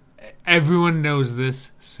 Everyone knows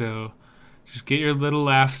this, so just get your little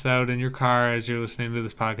laughs out in your car as you're listening to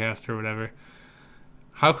this podcast or whatever.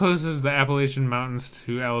 How close is the Appalachian Mountains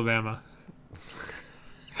to Alabama?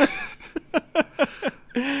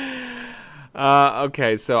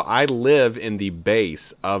 Okay, so I live in the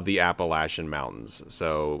base of the Appalachian Mountains.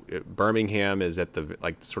 So Birmingham is at the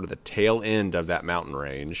sort of the tail end of that mountain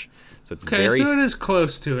range. So it's so it is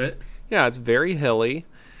close to it. Yeah, it's very hilly.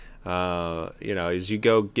 As you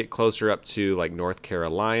get closer up to like North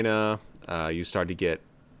Carolina, you start to get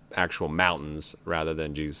actual mountains rather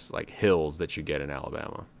than just like hills that you get in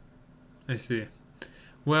Alabama. I see.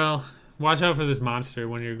 Well, watch out for this monster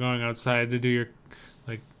when you're going outside to do your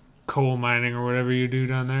coal mining or whatever you do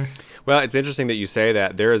down there. Well, it's interesting that you say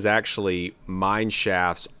that. There is actually mine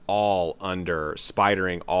shafts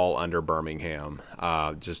spidering all under Birmingham.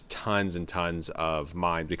 Just tons and tons of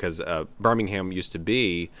mines because Birmingham used to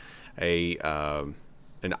be an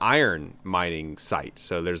iron mining site.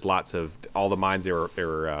 So there's lots of all the mines they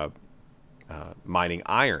were mining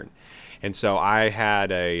iron. And so I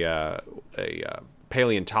had a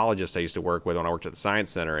paleontologist I used to work with when I worked at the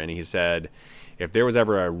Science Center, and he said if there was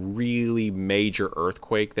ever a really major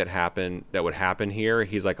earthquake that would happen here,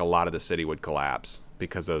 he's like a lot of the city would collapse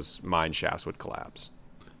because those mine shafts would collapse.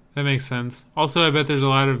 That makes sense. Also, I bet there's a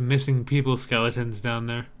lot of missing people skeletons down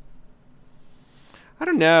there. I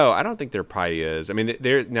don't know. I don't think there probably is. I mean,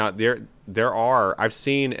 there are. I've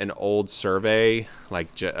seen an old survey, like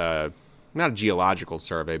not a geological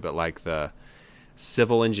survey, but like the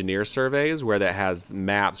civil engineer surveys, where that has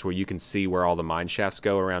maps where you can see where all the mine shafts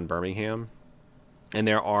go around Birmingham, and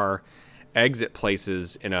there are exit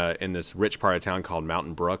places in this rich part of town called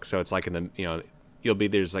Mountain Brook. So it's like in the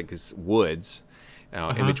there's like these woods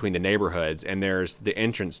in between the neighborhoods, and there's the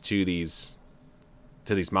entrance to these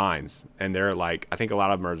mines, and they're like, I think a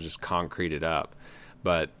lot of them are just concreted up,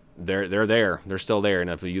 but they're there. They're still there, and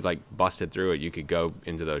if you like busted through it, you could go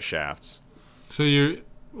into those shafts. So you're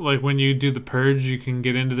like, when you do the purge, you can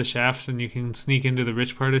get into the shafts and you can sneak into the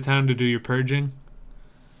rich part of town to do your purging?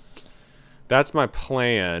 That's my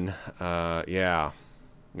plan. Yeah,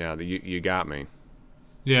 you got me.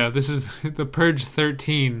 Yeah, this is the Purge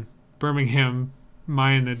 13 Birmingham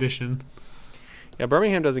Mayan edition. Yeah,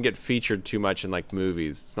 Birmingham doesn't get featured too much in like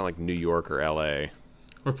movies. It's not like New York or L.A.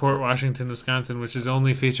 Or Port Washington, Wisconsin, which is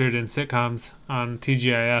only featured in sitcoms on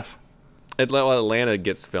TGIF. Atlanta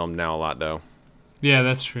gets filmed now a lot, though. Yeah,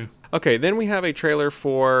 that's true. Okay, then we have a trailer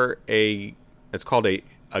for it's called a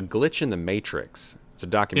Glitch in the Matrix. It's a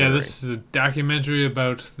documentary. Yeah, this is a documentary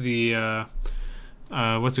about the,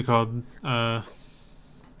 what's it called?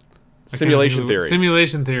 Simulation theory.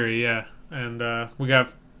 Simulation theory, yeah. And we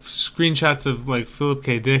got screenshots of like Philip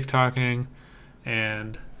K. Dick talking,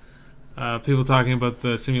 and people talking about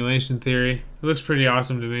the simulation theory. It looks pretty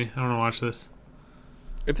awesome to me. I want to watch this.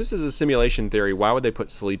 If this is a simulation theory, why would they put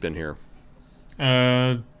sleep in here?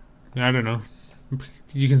 I don't know.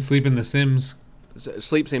 You can sleep in The Sims.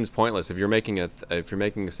 Sleep seems pointless. If you're making a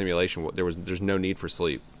simulation, there's no need for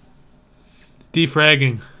sleep.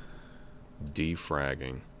 Defragging.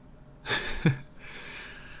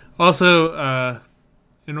 Also,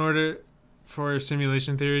 in order for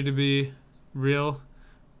simulation theory to be real,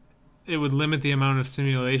 it would limit the amount of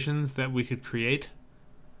simulations that we could create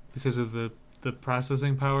because of the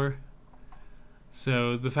processing power.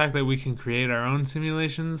 So the fact that we can create our own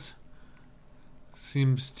simulations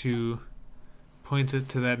seems to point it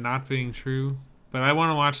to that not being true. But I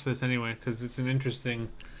want to watch this anyway because it's an interesting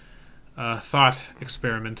thought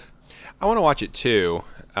experiment. I want to watch it too.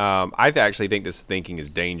 I actually think this thinking is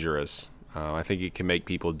dangerous. I think it can make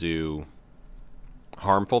people do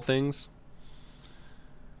harmful things.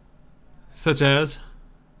 Such as?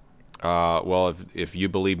 Well, if you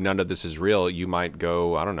believe none of this is real, you might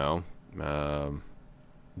go, I don't know,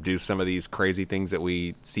 do some of these crazy things that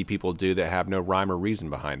we see people do that have no rhyme or reason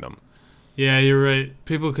behind them. Yeah, you're right.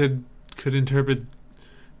 People could interpret...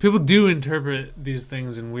 People do interpret these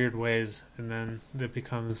things in weird ways, and then that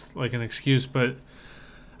becomes like an excuse. But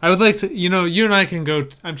I would like to, you and I can go.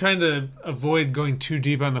 I'm trying to avoid going too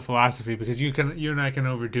deep on the philosophy because you and I can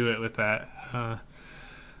overdo it with that,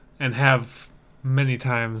 and have many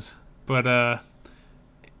times. But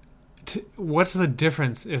what's the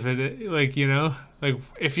difference if it like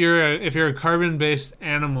if you're a carbon-based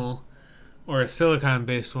animal or a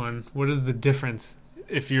silicon-based one? What is the difference?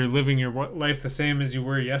 If you're living your life the same as you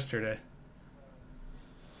were yesterday?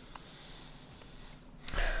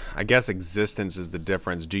 I guess existence is the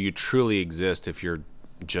difference. Do you truly exist if you're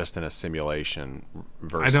just in a simulation?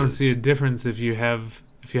 Versus... I don't see a difference if you have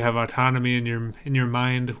autonomy in your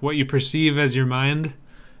mind. What you perceive as your mind,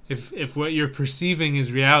 if what you're perceiving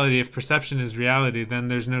is reality, if perception is reality, then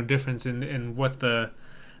there's no difference in what the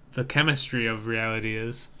chemistry of reality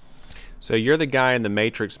is. So you're the guy in the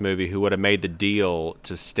Matrix movie who would have made the deal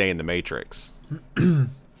to stay in the Matrix.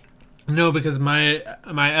 No, because my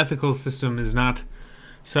ethical system is not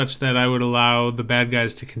such that I would allow the bad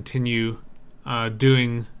guys to continue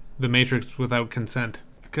doing the Matrix without consent.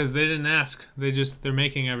 Because they didn't ask. They're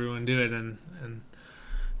making everyone do it and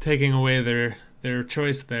taking away their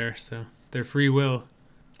choice there, so their free will.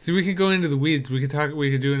 See, we could go into the weeds. We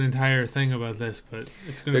could do an entire thing about this, but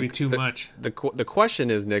it's going to be too much. The question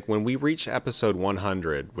is, Nick, when we reach episode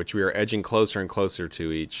 100, which we are edging closer and closer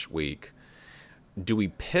to each week, do we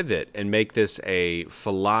pivot and make this a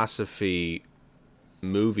philosophy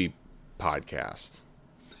movie podcast?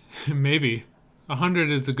 Maybe. 100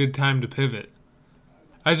 is a good time to pivot.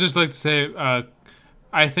 I'd just like to say,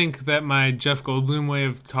 I think that my Jeff Goldblum way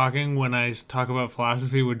of talking when I talk about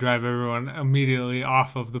philosophy would drive everyone immediately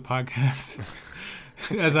off of the podcast.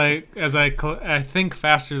 as I think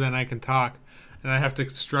faster than I can talk, and I have to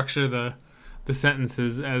structure the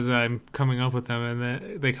sentences as I'm coming up with them,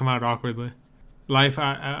 and they come out awkwardly. Life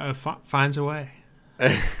finds a way.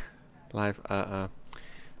 Life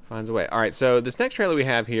finds a way. All right, so this next trailer we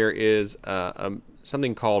have here is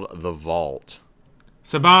something called The Vault.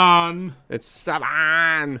 Saban. It's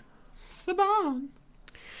Saban.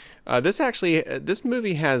 This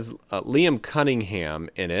movie has Liam Cunningham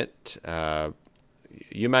in it.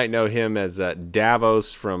 You might know him as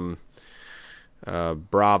Davos from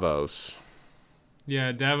Bravos.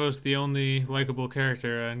 Yeah, Davos, the only likable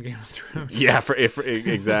character in Game of Thrones. Yeah,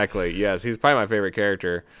 exactly. Yes, he's probably my favorite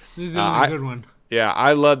character. This is the only good one. Yeah,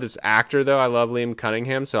 I love this actor though. I love Liam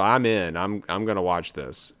Cunningham, so I'm in. I'm gonna watch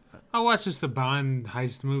this. I'll watch a Saban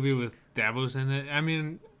heist movie with Davos in it. I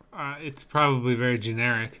mean, it's probably very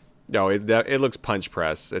generic. No, it looks punch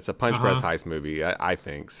press. It's a punch press heist movie. I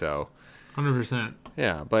think so. 100%.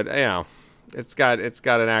 Yeah, but it's got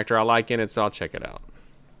an actor I like in it, so I'll check it out.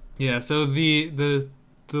 Yeah, so the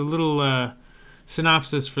little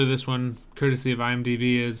synopsis for this one, courtesy of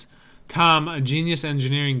IMDb, is Tom, a genius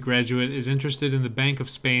engineering graduate, is interested in the Bank of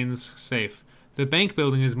Spain's safe. The bank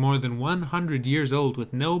building is more than 100 years old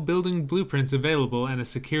with no building blueprints available and a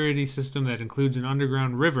security system that includes an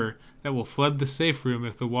underground river that will flood the safe room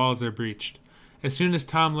if the walls are breached. As soon as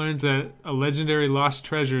Tom learns that a legendary lost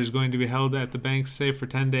treasure is going to be held at the bank's safe for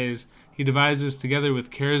 10 days, he devises, together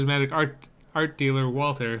with charismatic art dealer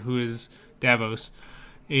Walter, who is Davos,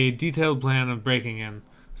 a detailed plan of breaking in.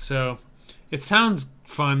 So, it sounds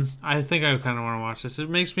fun. I think I kind of want to watch this. It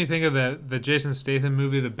makes me think of the Jason Statham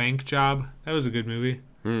movie, The Bank Job. That was a good movie,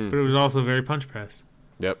 but it was also very punch press.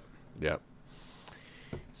 Yep.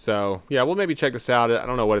 So yeah, we'll maybe check this out. I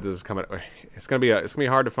don't know what this is coming. It's gonna be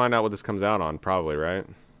hard to find out what this comes out on, probably, right?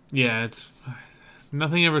 Yeah,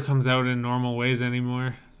 nothing ever comes out in normal ways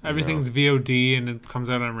anymore. Everything's VOD and it comes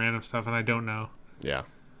out on random stuff, and I don't know. Yeah.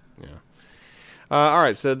 All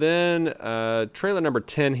right, so then trailer number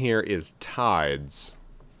 10 here is Tides.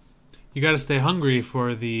 You got to stay hungry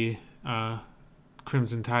for the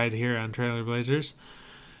Crimson Tide here on Trailer Blazers.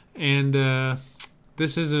 And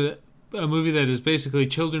this is a movie that is basically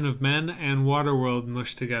Children of Men and Waterworld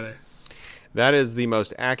mushed together. That is the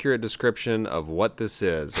most accurate description of what this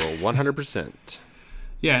is, or 100%.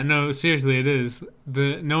 Yeah, no, seriously, it is.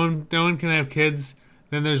 No one can have kids.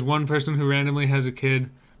 Then there's one person who randomly has a kid.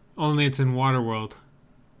 Only it's in Waterworld.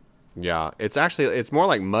 Yeah, it's more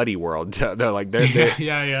like Muddy World. They're like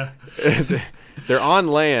yeah. They're on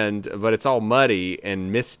land, but it's all muddy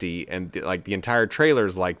and misty, and like the entire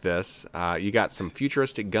trailer's like this. You got some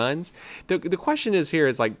futuristic guns. The question is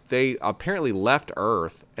like they apparently left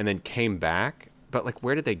Earth and then came back, but like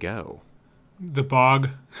where did they go? The bog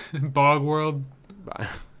world.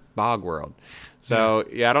 Bog world. So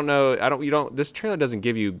yeah, I don't know. This trailer doesn't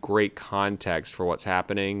give you great context for what's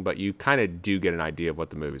happening, but you kind of do get an idea of what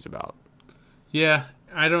the movie's about. Yeah,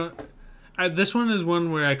 this one is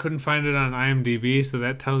one where I couldn't find it on IMDb, so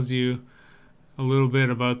that tells you a little bit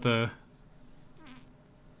about the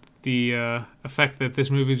effect that this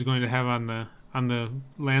movie is going to have on the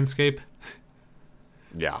landscape.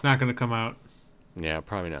 Yeah, it's not going to come out. Yeah,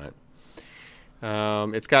 probably not.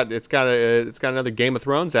 It's got another Game of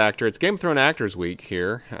Thrones actor. It's Game of Thrones Actors Week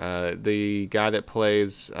here. The guy that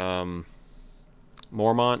plays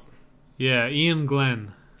Mormont. Yeah, Ian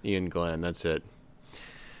Glenn. Ian Glenn, that's it.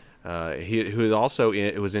 Who was also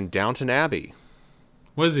was in Downton Abbey.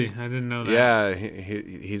 Was he? I didn't know that. Yeah,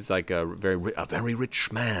 he's like a very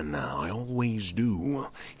rich man now. I always do.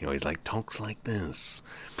 He's like talks like this.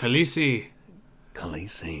 Khaleesi.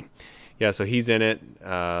 Yeah, so he's in it.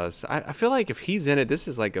 So I feel like if he's in it, this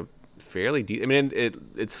is like a fairly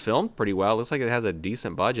it's filmed pretty well. It looks like it has a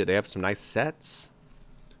decent budget. They have some nice sets.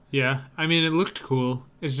 Yeah, I mean, it looked cool.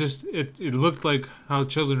 It's just, it looked like how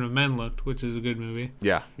Children of Men looked, which is a good movie.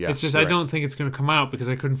 Yeah. It's just, I don't think it's going to come out because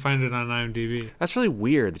I couldn't find it on IMDb. That's really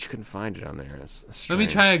weird that you couldn't find it on there. That's Let me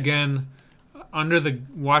try again, under the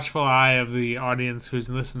watchful eye of the audience who's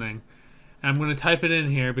listening. And I'm going to type it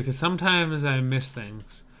in here because sometimes I miss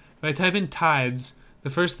things. If I type in Tides, the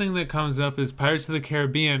first thing that comes up is Pirates of the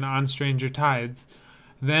Caribbean on Stranger Tides.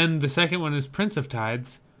 Then the second one is Prince of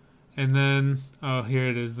Tides. And then, oh, here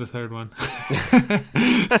it is, the third one.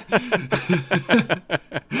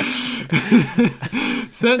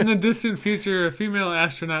 Set in the distant future, a female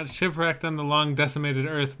astronaut shipwrecked on the long decimated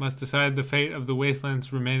Earth must decide the fate of the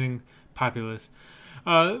wasteland's remaining populace.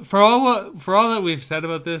 For all that we've said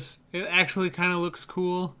about this, it actually kind of looks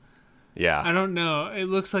cool. Yeah. I don't know. It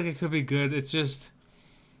looks like it could be good. It's just,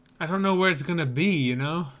 I don't know where it's going to be,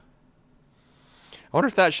 I wonder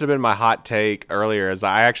if that should have been my hot take earlier, as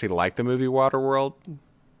I actually like the movie Waterworld.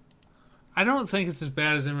 I don't think it's as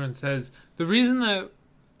bad as everyone says. The reason that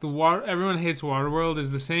everyone hates Waterworld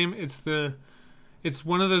is the same. It's the it's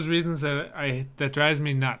one of those reasons that drives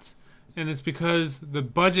me nuts. And it's because the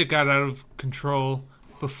budget got out of control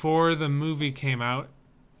before the movie came out.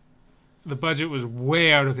 The budget was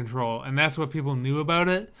way out of control, and that's what people knew about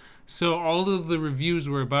it. So all of the reviews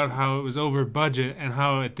were about how it was over budget and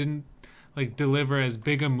how it didn't deliver as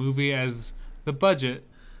big a movie as the budget.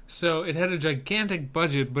 So it had a gigantic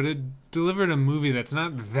budget, but it delivered a movie that's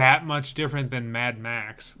not that much different than Mad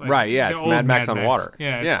Max. Right, yeah, it's Mad Max on water.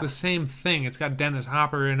 Yeah, it's the same thing. It's got Dennis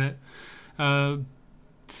Hopper in it.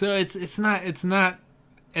 So it's not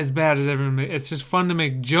as bad as everyone made. It's just fun to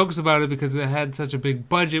make jokes about it because it had such a big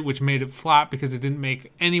budget, which made it flop because it didn't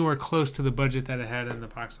make anywhere close to the budget that it had in the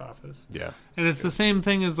box office. Yeah. And it's the same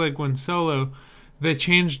thing as when Solo, they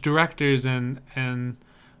changed directors and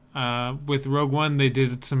with Rogue One they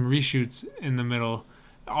did some reshoots in the middle.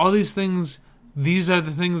 All these things, these are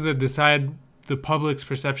the things that decide the public's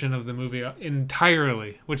perception of the movie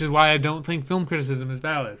entirely, which is why I don't think film criticism is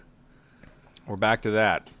valid. We're back to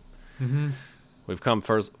that. Mm-hmm. We've come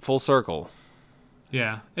full circle.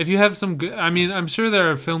 Yeah. If you have some good... I mean, I'm sure there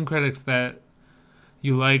are film critics that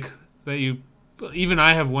you like, that you... Even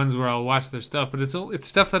I have ones where I'll watch their stuff, but it's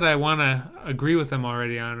stuff that I want to agree with them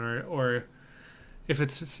already on, or if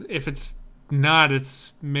it's not,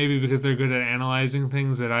 it's maybe because they're good at analyzing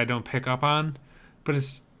things that I don't pick up on. But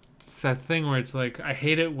it's that thing where it's I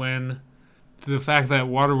hate it when the fact that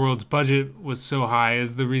Waterworld's budget was so high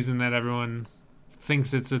is the reason that everyone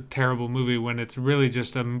thinks it's a terrible movie when it's really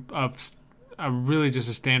just a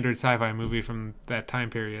standard sci-fi movie from that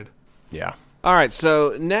time period. Yeah. All right,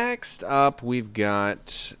 so next up we've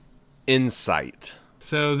got Insight.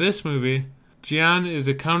 So this movie, Jian is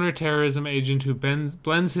a counterterrorism agent who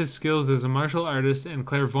blends his skills as a martial artist and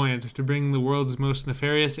clairvoyant to bring the world's most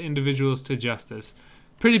nefarious individuals to justice.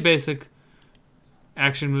 Pretty basic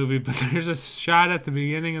action movie, but there's a shot at the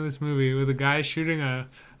beginning of this movie with a guy shooting a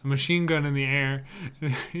machine gun in the air.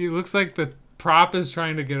 He looks like the prop is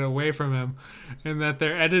trying to get away from him, and that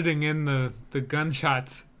they're editing in the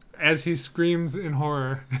gunshots as he screams in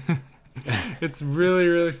horror. It's really,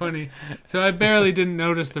 really funny. So I barely didn't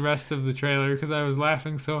notice the rest of the trailer because I was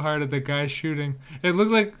laughing so hard at the guy shooting. It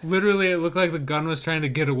looked like the gun was trying to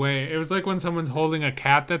get away. It was like when someone's holding a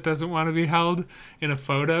cat that doesn't want to be held in a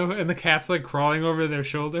photo, and the cat's crawling over their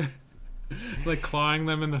shoulder, clawing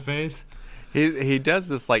them in the face. He does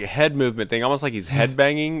this head movement thing, almost like he's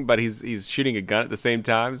headbanging, but he's shooting a gun at the same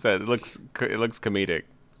time. So it looks comedic.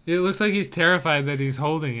 It looks like he's terrified that he's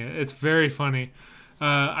holding it. It's very funny.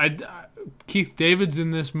 Keith David's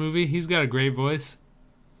in this movie. He's got a great voice.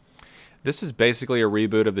 This is basically a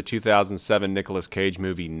reboot of the 2007 Nicolas Cage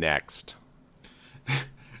movie Next.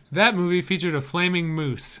 That movie featured a flaming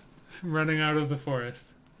moose running out of the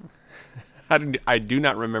forest. I do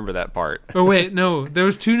not remember that part. Oh, wait, no. There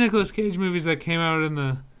was 2 Nicolas Cage movies that came out in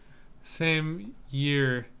the same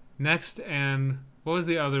year. Next and... What was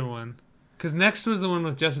the other one? Because Next was the one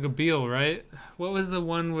with Jessica Biel, right? What was the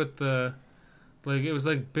one with the... it was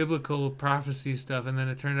biblical prophecy stuff, and then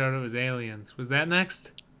it turned out it was aliens. Was that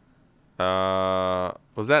Next?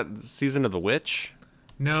 Was that Season of the Witch?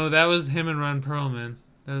 No, that was him and Ron Perlman.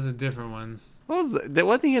 That was a different one. What was that?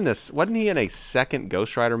 Wasn't he in a second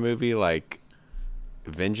Ghost Rider movie,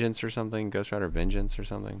 Vengeance or something? Ghost Rider Vengeance or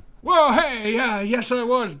something? Whoa, hey, yeah, yes I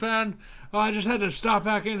was, Ben. I just had to stop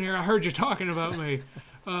back in here. I heard you talking about me.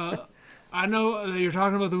 I know that you're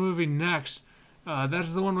talking about the movie Next.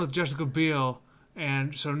 That's the one with Jessica Biel.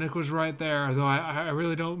 And so Nick was right there, though I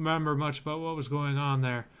really don't remember much about what was going on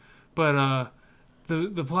there. But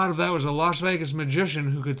the plot of that was a Las Vegas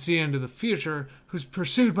magician who could see into the future, who's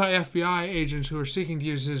pursued by FBI agents who are seeking to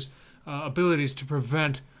use his abilities to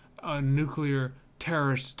prevent a nuclear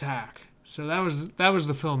terrorist attack. So that was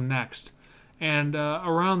the film Next. And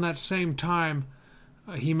around that same time,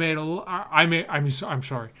 he made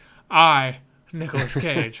Nicolas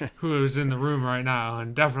Cage, who is in the room right now,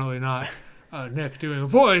 and definitely not Nick doing a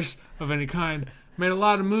voice of any kind, made a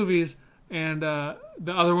lot of movies, and the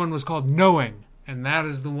other one was called Knowing, and that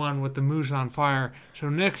is the one with the moose on fire. So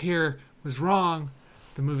Nick here was wrong.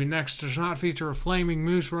 The movie Next does not feature a flaming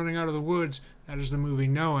moose running out of the woods. That is the movie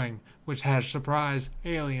Knowing, which has surprise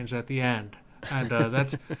aliens at the end. And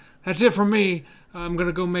that's it from me. I'm going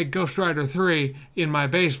to go make Ghost Rider 3 in my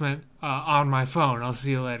basement on my phone. I'll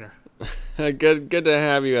see you later. Good to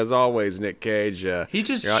have you as always, Nick Cage. He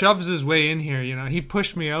just shoves his way in here, He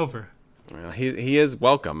pushed me over. Well, he is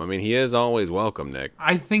welcome. I mean, he is always welcome, Nick.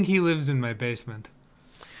 I think he lives in my basement.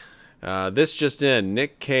 This just in: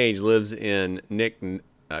 Nick Cage lives in Nick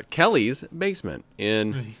Kelly's basement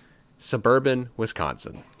in suburban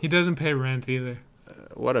Wisconsin. He doesn't pay rent either.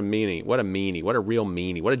 What a meanie! What a real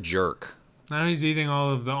meanie! What a jerk! Now he's eating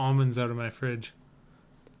all of the almonds out of my fridge.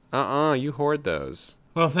 You hoard those.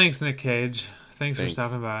 Well, thanks, Nick Cage. Thanks for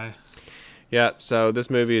stopping by. Yeah, so this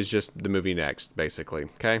movie is just the movie Next, basically.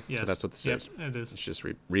 Okay? Yes. So that's what this is. It is. It's just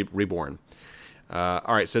reborn. All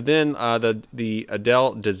right, so then the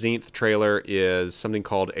Adele Dazeemth trailer is something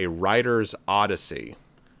called A Writer's Odyssey.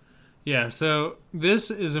 Yeah, so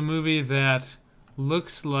this is a movie that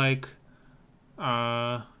looks like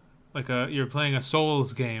you're playing a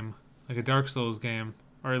Souls game, like a Dark Souls game,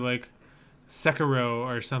 or like Sekiro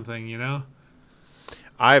or something, you know?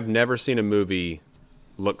 I've never seen a movie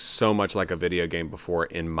look so much like a video game before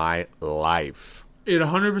in my life. It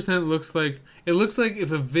 100% looks like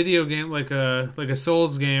if a video game like a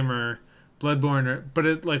Souls game or Bloodborne, but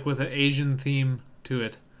it like with an Asian theme to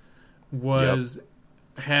it,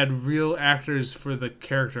 had real actors for the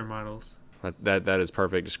character models. That is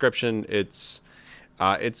perfect description. It's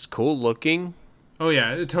cool looking. Oh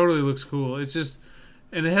yeah, it totally looks cool. It's just,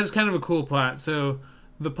 and it has kind of a cool plot. So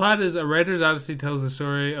the plot is A Writer's Odyssey tells the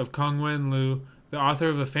story of Kong Wen Liu, the author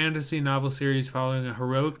of a fantasy novel series following a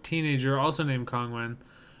heroic teenager also named Kong Wen,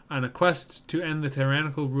 on a quest to end the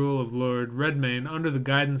tyrannical rule of Lord Redmayne under the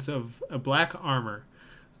guidance of a black armor.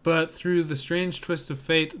 But through the strange twist of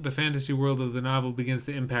fate, the fantasy world of the novel begins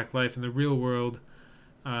to impact life in the real world.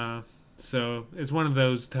 So it's one of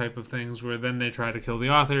those type of things where then they try to kill the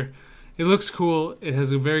author. It looks cool. It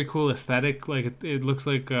has a very cool aesthetic. Like it looks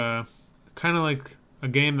like kind of like a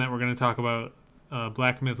game that we're going to talk about,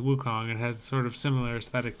 Black Myth Wukong. It has sort of similar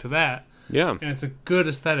aesthetic to that. Yeah. And it's a good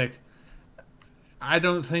aesthetic. I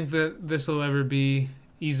don't think that this will ever be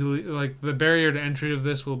easily, like the barrier to entry of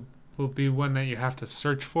this will be one that you have to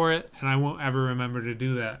search for it, and I won't ever remember to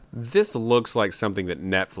do that. This looks like something that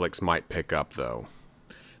Netflix might pick up, though.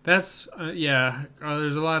 That's,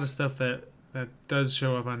 there's a lot of stuff that does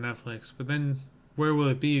show up on Netflix, but then where will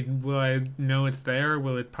it be? Will I know it's there?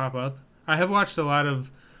 Will it pop up? I have watched a lot of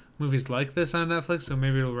movies like this on Netflix, so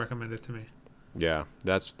maybe it'll recommend it to me. Yeah,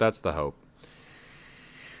 that's the hope.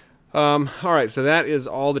 All right, so that is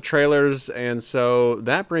all the trailers, and so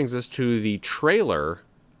that brings us to the trailer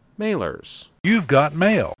mailers. You've got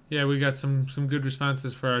mail. Yeah, we got some good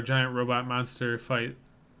responses for our giant robot monster fight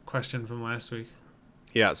question from last week.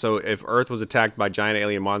 Yeah, so if Earth was attacked by giant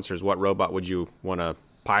alien monsters, what robot would you want to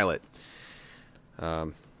pilot?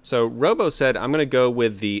 So Robo said, I'm going to go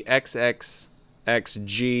with the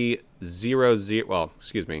XXXG00. Well,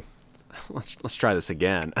 excuse me. Let's try this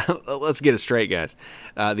again. Let's get it straight, guys.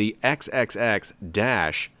 The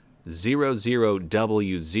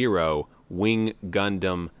XXX-00W0 Wing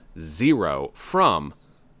Gundam 0 from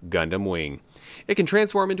Gundam Wing. It can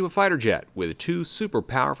transform into a fighter jet with 2 super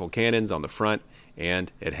powerful cannons on the front,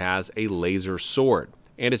 and it has a laser sword,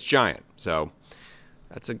 and it's giant. So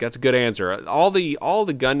that's a good answer. All the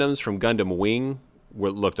Gundams from Gundam Wing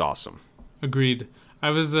looked awesome. Agreed. I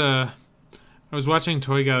was watching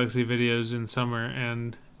Toy Galaxy videos in summer,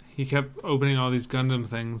 and he kept opening all these Gundam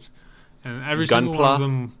things, and every single one of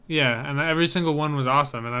them, and every single one was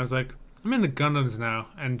awesome. And I was like, I'm into Gundams now,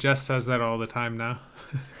 and Jess says that all the time now.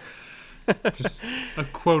 Just a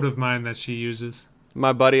quote of mine that she uses.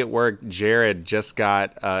 My buddy at work, Jared, just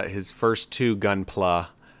got his first 2 Gunpla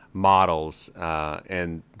models,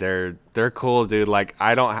 and they're cool, dude. Like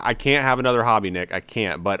I can't have another hobby, Nick. I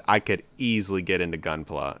can't, but I could easily get into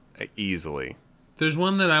Gunpla. Easily. There's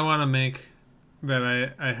one that I want to make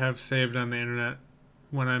that I have saved on the internet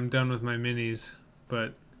when I'm done with my minis,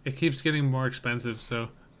 but it keeps getting more expensive, so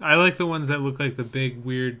I like the ones that look like the big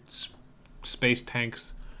weird space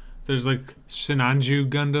tanks. There's like Shinanju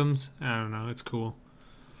Gundams. I don't know, it's cool.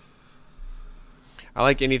 I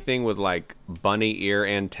like anything with like bunny ear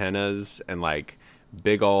antennas and like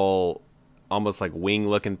big ol' almost like wing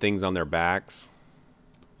looking things on their backs.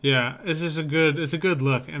 Yeah, it's just a good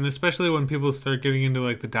look, and especially when people start getting into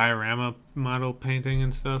like the diorama model painting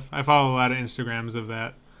and stuff. I follow a lot of Instagrams of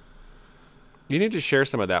that. You need to share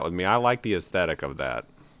some of that with me. I like the aesthetic of that.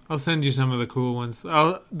 I'll send you some of the cool ones.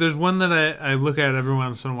 There's one that I look at every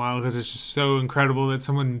once in a while because it's just so incredible that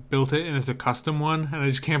someone built it and it's a custom one, and I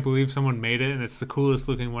just can't believe someone made it, and it's the coolest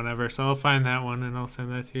looking one ever. So I'll find that one and I'll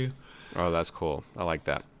send that to you. Oh, that's cool. I like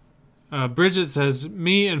that. Bridget says,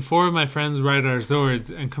 me and 4 of my friends ride our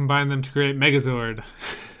Zords and combine them to create Megazord.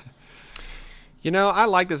 You know, I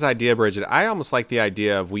like this idea, Bridget. I almost like the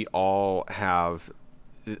idea of we all have,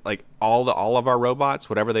 like, all of our robots,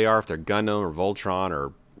 whatever they are, if they're Gundam or Voltron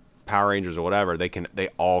or Power Rangers or whatever, they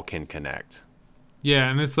all can connect.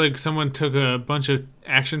 Yeah, and it's like someone took a bunch of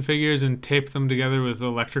action figures and taped them together with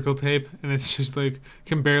electrical tape, and it's just like,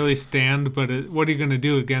 can barely stand, but what are you going to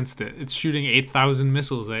do against it? It's shooting 8,000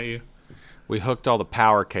 missiles at you. We hooked all the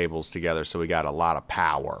power cables together, so we got a lot of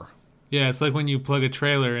power. Yeah, it's like when you plug a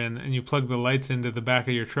trailer in and you plug the lights into the back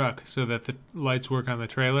of your truck so that the lights work on the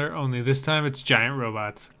trailer, only this time it's giant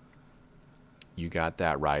robots. You got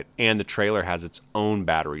that right. And the trailer has its own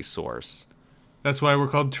battery source. That's why we're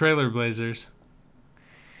called Trailer Blazers.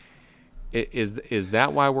 Is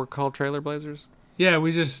that why we're called Trailer Blazers? Yeah,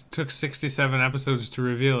 we just took 67 episodes to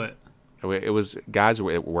reveal it. It was, guys,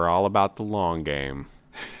 we're all about the long game.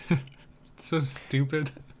 It's so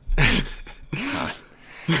stupid.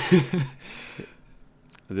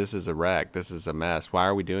 This is a wreck. This is a mess. Why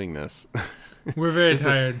are we doing this? We're very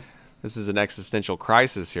tired. This is an existential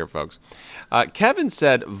crisis here, folks. Kevin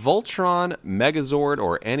said, Voltron, Megazord,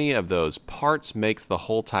 or any of those parts makes the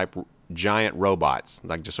whole type giant robots.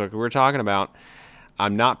 Like just like we were talking about.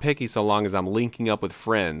 I'm not picky so long as I'm linking up with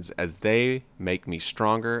friends, as they make me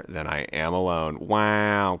stronger than I am alone.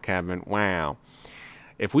 Wow, Kevin, wow.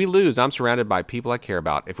 If we lose, I'm surrounded by people I care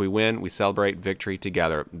about. If we win, we celebrate victory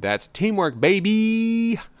together. That's teamwork,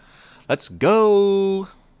 baby. Let's go.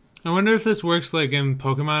 I wonder if this works like in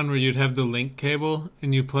Pokemon where you'd have the link cable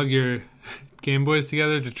and you plug your Game Boys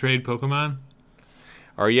together to trade Pokemon.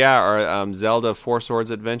 Or Zelda Four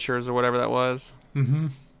Swords Adventures or whatever that was. Mm-hmm.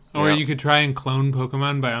 Or you could try and clone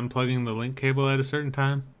Pokemon by unplugging the link cable at a certain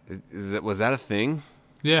time. Was that a thing?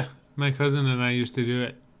 Yeah, my cousin and I used to do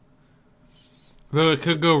it. Though it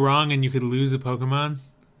could go wrong and you could lose a Pokemon.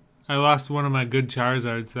 I lost one of my good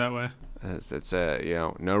Charizards that way. It's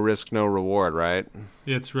no risk, no reward, right?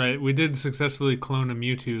 Yeah, that's right. We did successfully clone a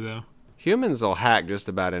Mewtwo, though. Humans will hack just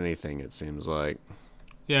about anything, it seems like.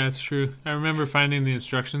 Yeah, it's true. I remember finding the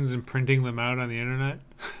instructions and printing them out on the internet.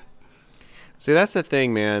 See, that's the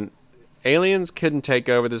thing, man. Aliens couldn't take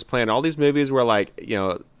over this planet. All these movies where,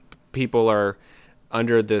 people are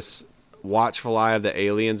under this watchful eye of the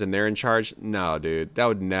aliens and they're in charge. No, dude, that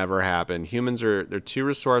would never happen. Humans they're too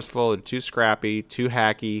resourceful, they're too scrappy, too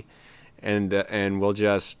hacky, and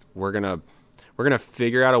we're gonna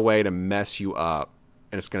figure out a way to mess you up,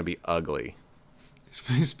 and it's gonna be ugly.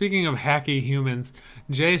 Speaking of hacky humans,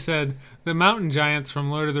 Jay said the mountain giants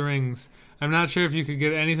from Lord of the Rings. I'm not sure if you could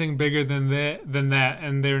get anything bigger than that,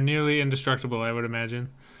 and they're nearly indestructible, I would imagine.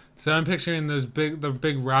 So I'm picturing the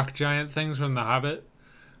big rock giant things from The Hobbit.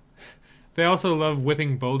 They also love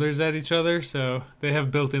whipping boulders at each other, so they have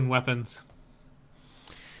built-in weapons.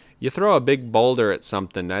 You throw a big boulder at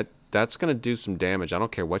something, that's going to do some damage. I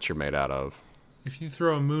don't care what you're made out of. If you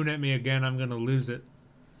throw a moon at me again, I'm going to lose it.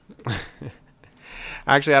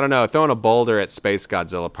 Actually, I don't know. Throwing a boulder at Space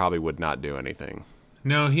Godzilla probably would not do anything.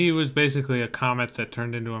 No, he was basically a comet that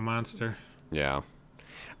turned into a monster. Yeah.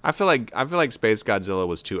 I feel like Space Godzilla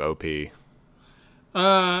was too OP.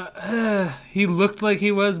 He looked like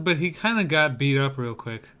he was, but he kind of got beat up real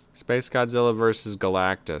quick. Space Godzilla versus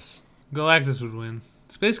Galactus. Galactus would win.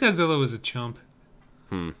 Space Godzilla was a chump.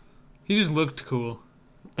 He just looked cool.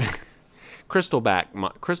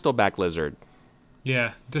 Crystalback lizard.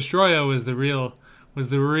 Yeah, Destroyo was the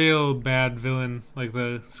real bad villain, like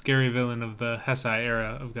the scary villain of the Heisei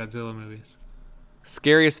era of Godzilla movies.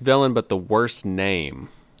 Scariest villain, but the worst name.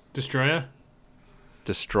 Destroya?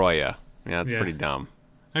 Destroya. Yeah, that's pretty dumb.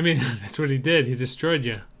 I mean, that's what he did. He destroyed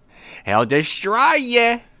you. He'll destroy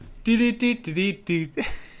you. Dude.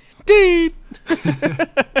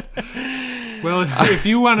 Well, if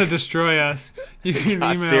you want to destroy us, you can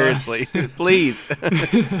email seriously, us. Please.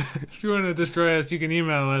 If you want to destroy us, you can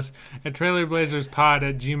email us at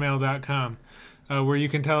trailerblazerspod@gmail.com, where you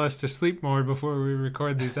can tell us to sleep more before we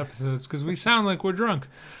record these episodes, because we sound like we're drunk.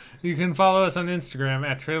 You can follow us on Instagram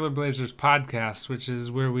at trailerblazerspodcast, which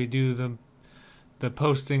is where we do the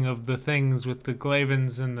posting of the things with the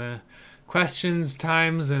Glavins and the questions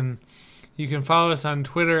times, and you can follow us on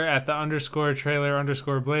Twitter at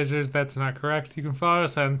 _trailer_blazers. That's not correct. You can follow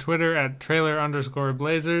us on Twitter at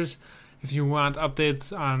trailer_blazers. If you want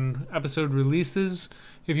updates on episode releases,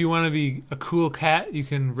 if you want to be a cool cat, you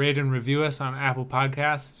can rate and review us on Apple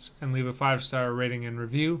Podcasts and leave a 5-star rating and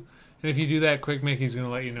review. And if you do that, Quick Mickey's going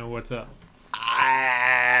to let you know what's up.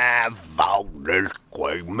 I thought this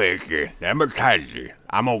Quick Mickey. Let me tell you,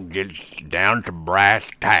 I'm going to get down to brass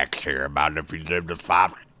tacks here about if you leave the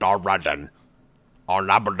 5-star rating on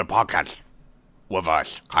Apple the podcast with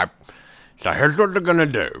us. Okay? So here's what they're going to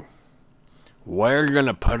do. We're going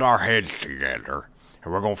to put our heads together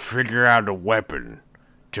and we're going to figure out a weapon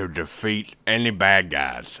to defeat any bad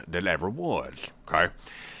guys that ever was. Okay?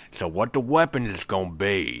 So what the weapon is going to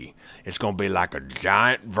be, it's going to be like a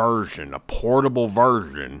giant version, a portable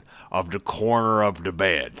version of the corner of the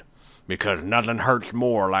bed. Because nothing hurts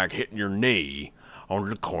more like hitting your knee on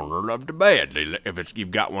the corner of the bed. If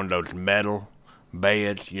you've got one of those metal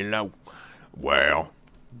beds, Well,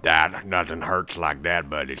 that nothing hurts like that,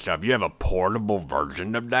 buddy. So if you have a portable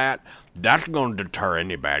version of that, that's gonna deter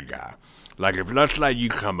any bad guy. Like if let's say you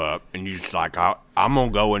come up and you're just like, I'm gonna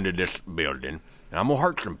go into this building and I'm gonna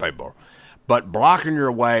hurt some people, but blocking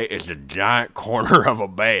your way is a giant corner of a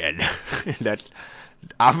bed.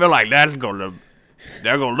 I feel like they're gonna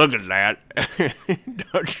look at that.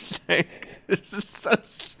 Don't you think? This is so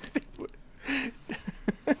stupid.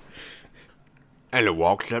 And it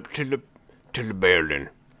walks up to the building,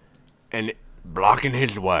 and blocking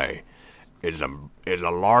his way is a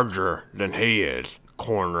larger than he is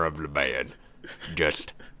corner of the bed,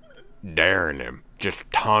 just daring him, just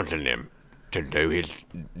taunting him to do his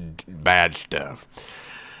bad stuff.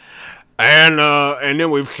 And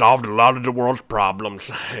then we've solved a lot of the world's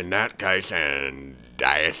problems in that case, and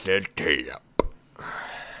that's a tip.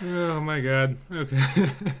 Oh my god.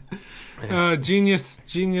 Okay. Genius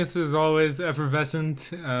is always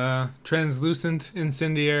effervescent, translucent,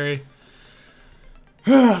 incendiary.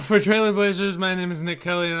 For Trailer Blazers, my name is Nick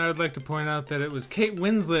Kelly, and I would like to point out that it was Kate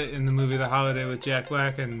Winslet in the movie The Holiday with Jack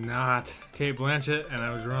Black and not Kate Blanchett, and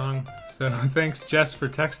I was wrong. So thanks, Jess, for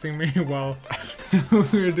texting me while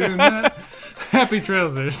we were doing that. Happy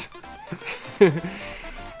Trailsers.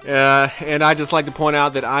 And I'd just like to point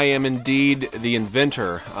out that I am indeed the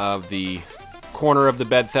inventor of the corner of the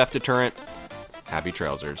bed theft deterrent. Happy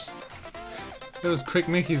Trailsers. That was Quick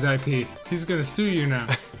Mickey's IP. He's going to sue you now.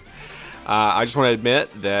 I just want to admit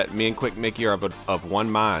that me and Quick Mickey are of one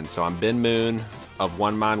mind. So I'm Ben Moon of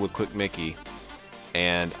one mind with Quick Mickey,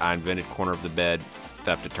 and I invented corner of the bed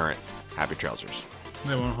theft deterrent. Happy Trailsers.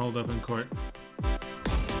 That won't hold up in court.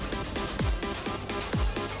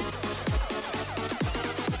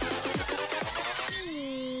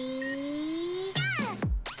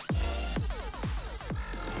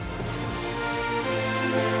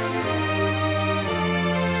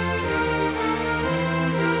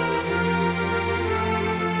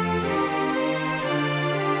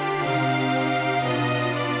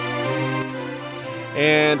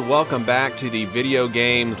 And welcome back to the video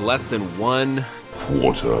games less than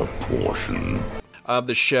 1/4 portion of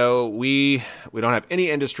the show. We don't have any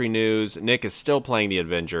industry news. Nick is still playing the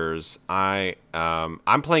Avengers. I'm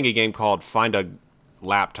playing a game called Find a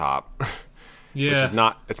Laptop. Yeah. Which is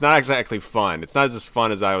not exactly fun. It's not as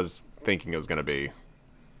fun as I was thinking it was going to be.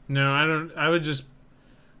 No, I don't. I would just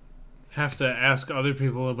have to ask other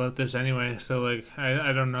people about this anyway. So like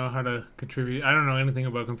I don't know how to contribute. I don't know anything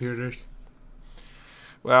about computers.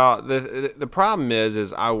 Well, the problem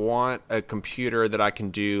is I want a computer that I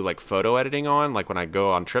can do like photo editing on, like when I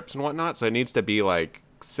go on trips and whatnot. So it needs to be like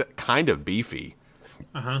kind of beefy.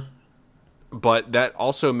 But that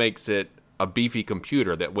also makes it a beefy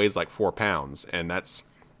computer that weighs like 4 pounds, and that's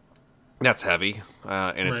heavy,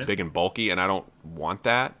 and it's big and bulky, and I don't want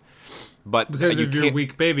that. But because of your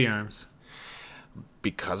weak baby arms.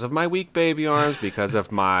 Because of my weak baby arms, because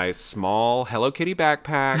of my small Hello Kitty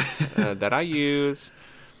backpack that I use.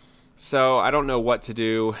 So I don't know what to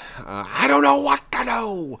do. I don't know what to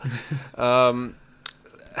do. I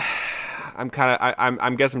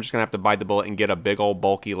guess I'm just gonna have to bite the bullet and get a big old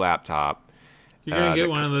bulky laptop. You're gonna get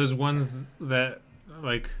one of those ones that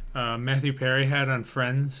like Matthew Perry had on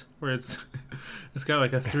Friends, where it's got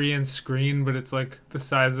like a 3-inch screen, but it's like the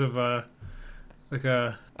size of a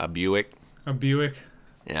Buick. A Buick.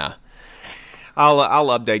 Yeah. I'll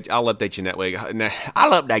update you next week.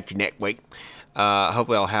 I'll update you next week.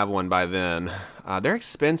 Hopefully I'll have one by then. They're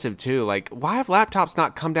expensive too. Like, why have laptops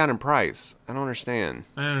not come down in price? I don't understand.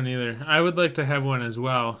 I don't either. I would like to have one as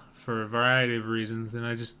well for a variety of reasons, and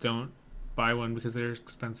I just don't buy one because they're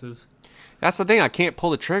expensive. That's the thing. I can't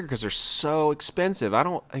pull the trigger because they're so expensive. I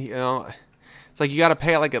don't, it's like you got to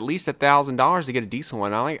pay like at least $1,000 to get a decent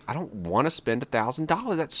one. I don't want to spend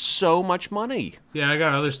 $1,000. That's so much money. Yeah, I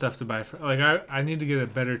got other stuff to buy. I need to get a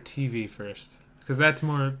better TV first. Because that's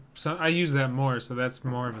more, so I use that more, so that's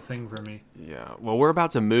more of a thing for me. Yeah, well, we're about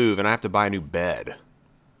to move, and I have to buy a new bed.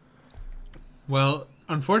 Well,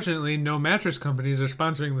 unfortunately, no mattress companies are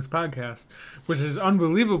sponsoring this podcast, which is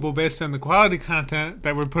unbelievable based on the quality content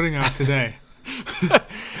that we're putting out today.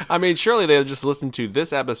 I mean, surely they'll just listen to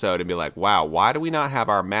this episode and be like, wow, why do we not have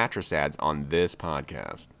our mattress ads on this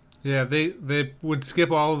podcast? Yeah, they would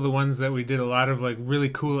skip all of the ones that we did a lot of like really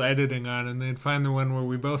cool editing on, and they'd find the one where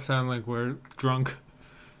we both sound like we're drunk.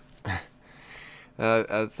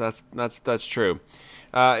 That's true.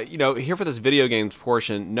 Here for this video games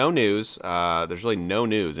portion, no news. There's really no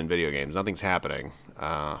news in video games. Nothing's happening.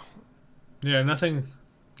 Yeah, nothing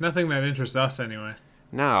that interests us anyway.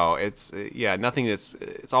 No, it's nothing.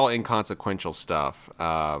 It's all inconsequential stuff.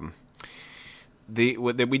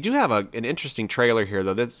 We do have an interesting trailer here,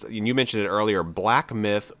 though. You mentioned it earlier. Black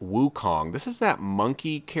Myth Wukong. This is that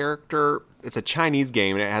monkey character. It's a Chinese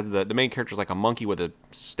game, and it has the main character is like a monkey with a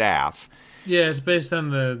staff. Yeah, it's based on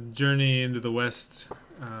the Journey into the West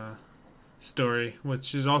story,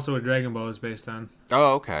 which is also what Dragon Ball is based on.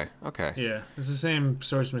 Oh, okay. Yeah, it's the same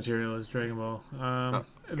source material as Dragon Ball. Gotcha.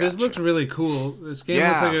 This looks really cool. This game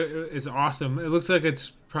looks like it's awesome. It looks like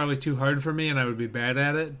it's probably too hard for me, and I would be bad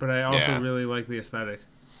at it. But I also really like the aesthetic.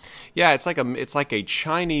 Yeah, it's like a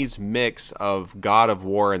Chinese mix of God of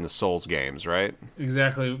War and the Souls games, right?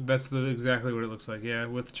 Exactly. That's exactly what it looks like. Yeah,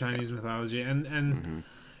 with Chinese mythology, and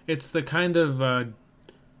it's the kind of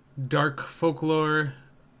dark folklore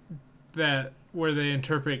where they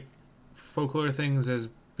interpret folklore things as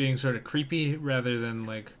being sort of creepy rather than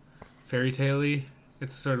like fairy tale-y.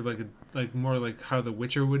 It's sort of like more like how The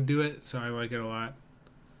Witcher would do it, so I like it a lot.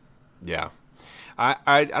 Yeah.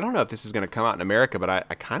 I don't know if this is going to come out in America, but I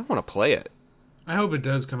kind of want to play it. I hope it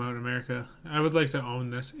does come out in America. I would like to own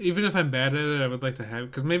this. Even if I'm bad at it, I would like to have it,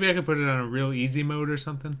 because maybe I could put it on a real easy mode or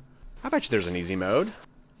something. I bet you there's an easy mode.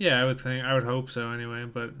 Yeah, I would hope so anyway,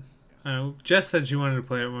 but Jess said she wanted to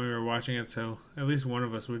play it when we were watching it, so at least one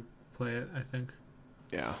of us would play it, I think.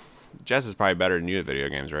 Yeah. Jess is probably better than you at video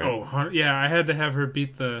games, right? Oh, yeah, I had to have her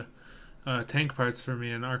beat the tank parts for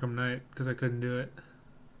me in Arkham Knight because I couldn't do it.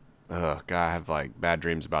 Ugh, God, I have like bad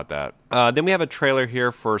dreams about that. Then we have a trailer here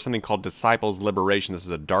for something called Disciples Liberation. This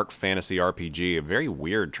is a dark fantasy RPG. A very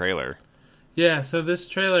weird trailer. Yeah, so this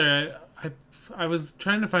trailer, I was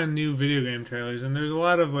trying to find new video game trailers, and there's a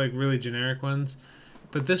lot of like really generic ones.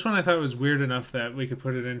 But this one I thought was weird enough that we could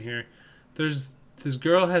put it in here. This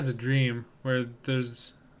girl has a dream where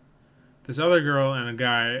there's this other girl and a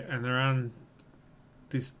guy, and they're on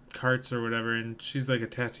these carts or whatever, and she's like a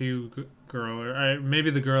tattoo girl, or maybe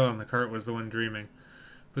the girl on the cart was the one dreaming.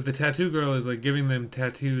 But the tattoo girl is like giving them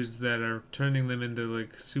tattoos that are turning them into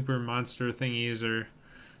like super monster thingies or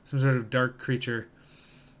some sort of dark creature.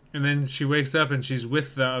 And then she wakes up and she's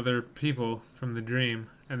with the other people from the dream,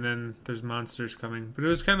 and then there's monsters coming. But it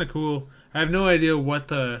was kind of cool. I have no idea what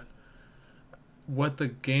the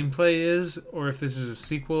gameplay is, or if this is a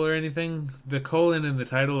sequel or anything. The colon in the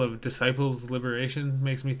title of Disciples Liberation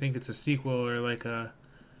makes me think it's a sequel or like a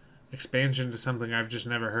expansion to something I've just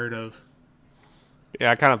never heard of.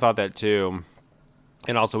 Yeah, I kind of thought that too.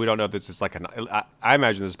 And also, we don't know if this is like I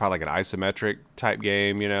imagine this is probably like an isometric type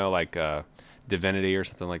game, like Divinity or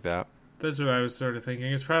something like that. That's what I was sort of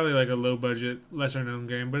thinking. It's probably like a low budget, lesser known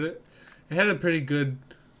game, but it had a pretty good,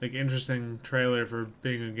 like interesting trailer for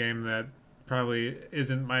being a game that probably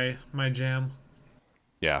isn't my jam.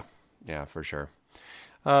 Yeah, for sure.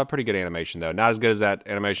 Pretty good animation though. Not as good as that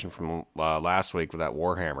animation from last week with that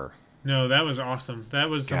Warhammer. No, that was awesome. That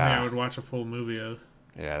was something I would watch a full movie of.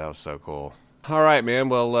 Yeah, that was so cool. All right, man.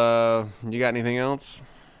 Well, you got anything else?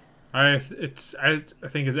 I think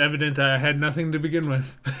it's evident I had nothing to begin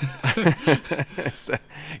with.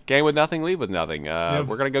 Game with nothing, leave with nothing. Yep.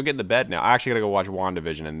 We're going to go get in the bed now. I actually got to go watch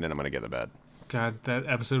WandaVision, and then I'm going to get in the bed. God, that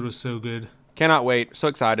episode was so good. Cannot wait. So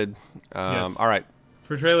excited. Yes. All right.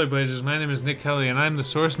 For Trailer Blazers, my name is Nick Kelly, and I'm the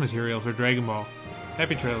source material for Dragon Ball.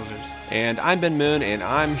 Happy Trailsers. And I'm Ben Moon, and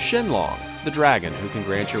I'm Shenlong, the dragon who can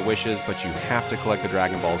grant your wishes, but you have to collect the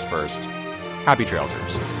Dragon Balls first. Happy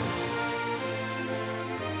Trailsers.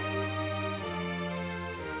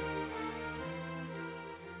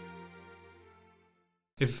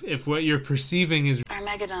 If what you're perceiving is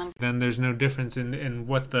Armageddon, then there's no difference in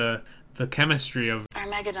what the chemistry of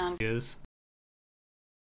Armageddon is.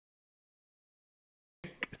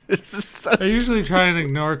 This is so I usually try and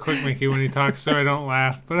ignore Quick Mickey when he talks so I don't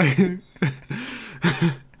laugh, but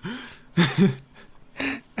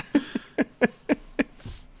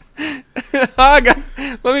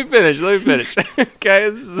Let me finish. Okay,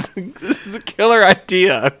 this is a killer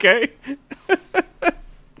idea, okay?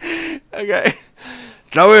 Okay.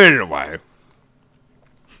 So anyway,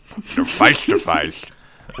 they're face to face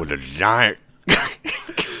with a giant.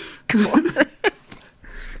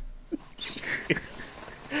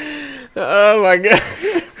 Oh my god.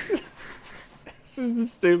 This is the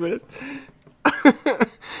stupidest.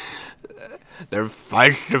 They're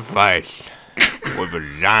face to face with a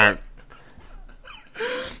giant.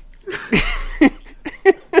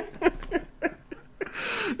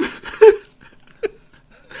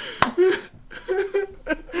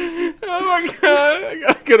 Oh my god, I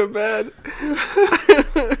gotta go to bed.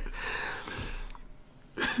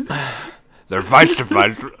 They're face to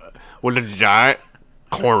face with a giant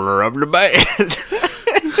corner of the bed.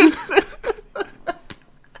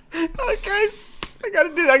 Oh, guys,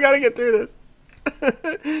 I gotta get through this.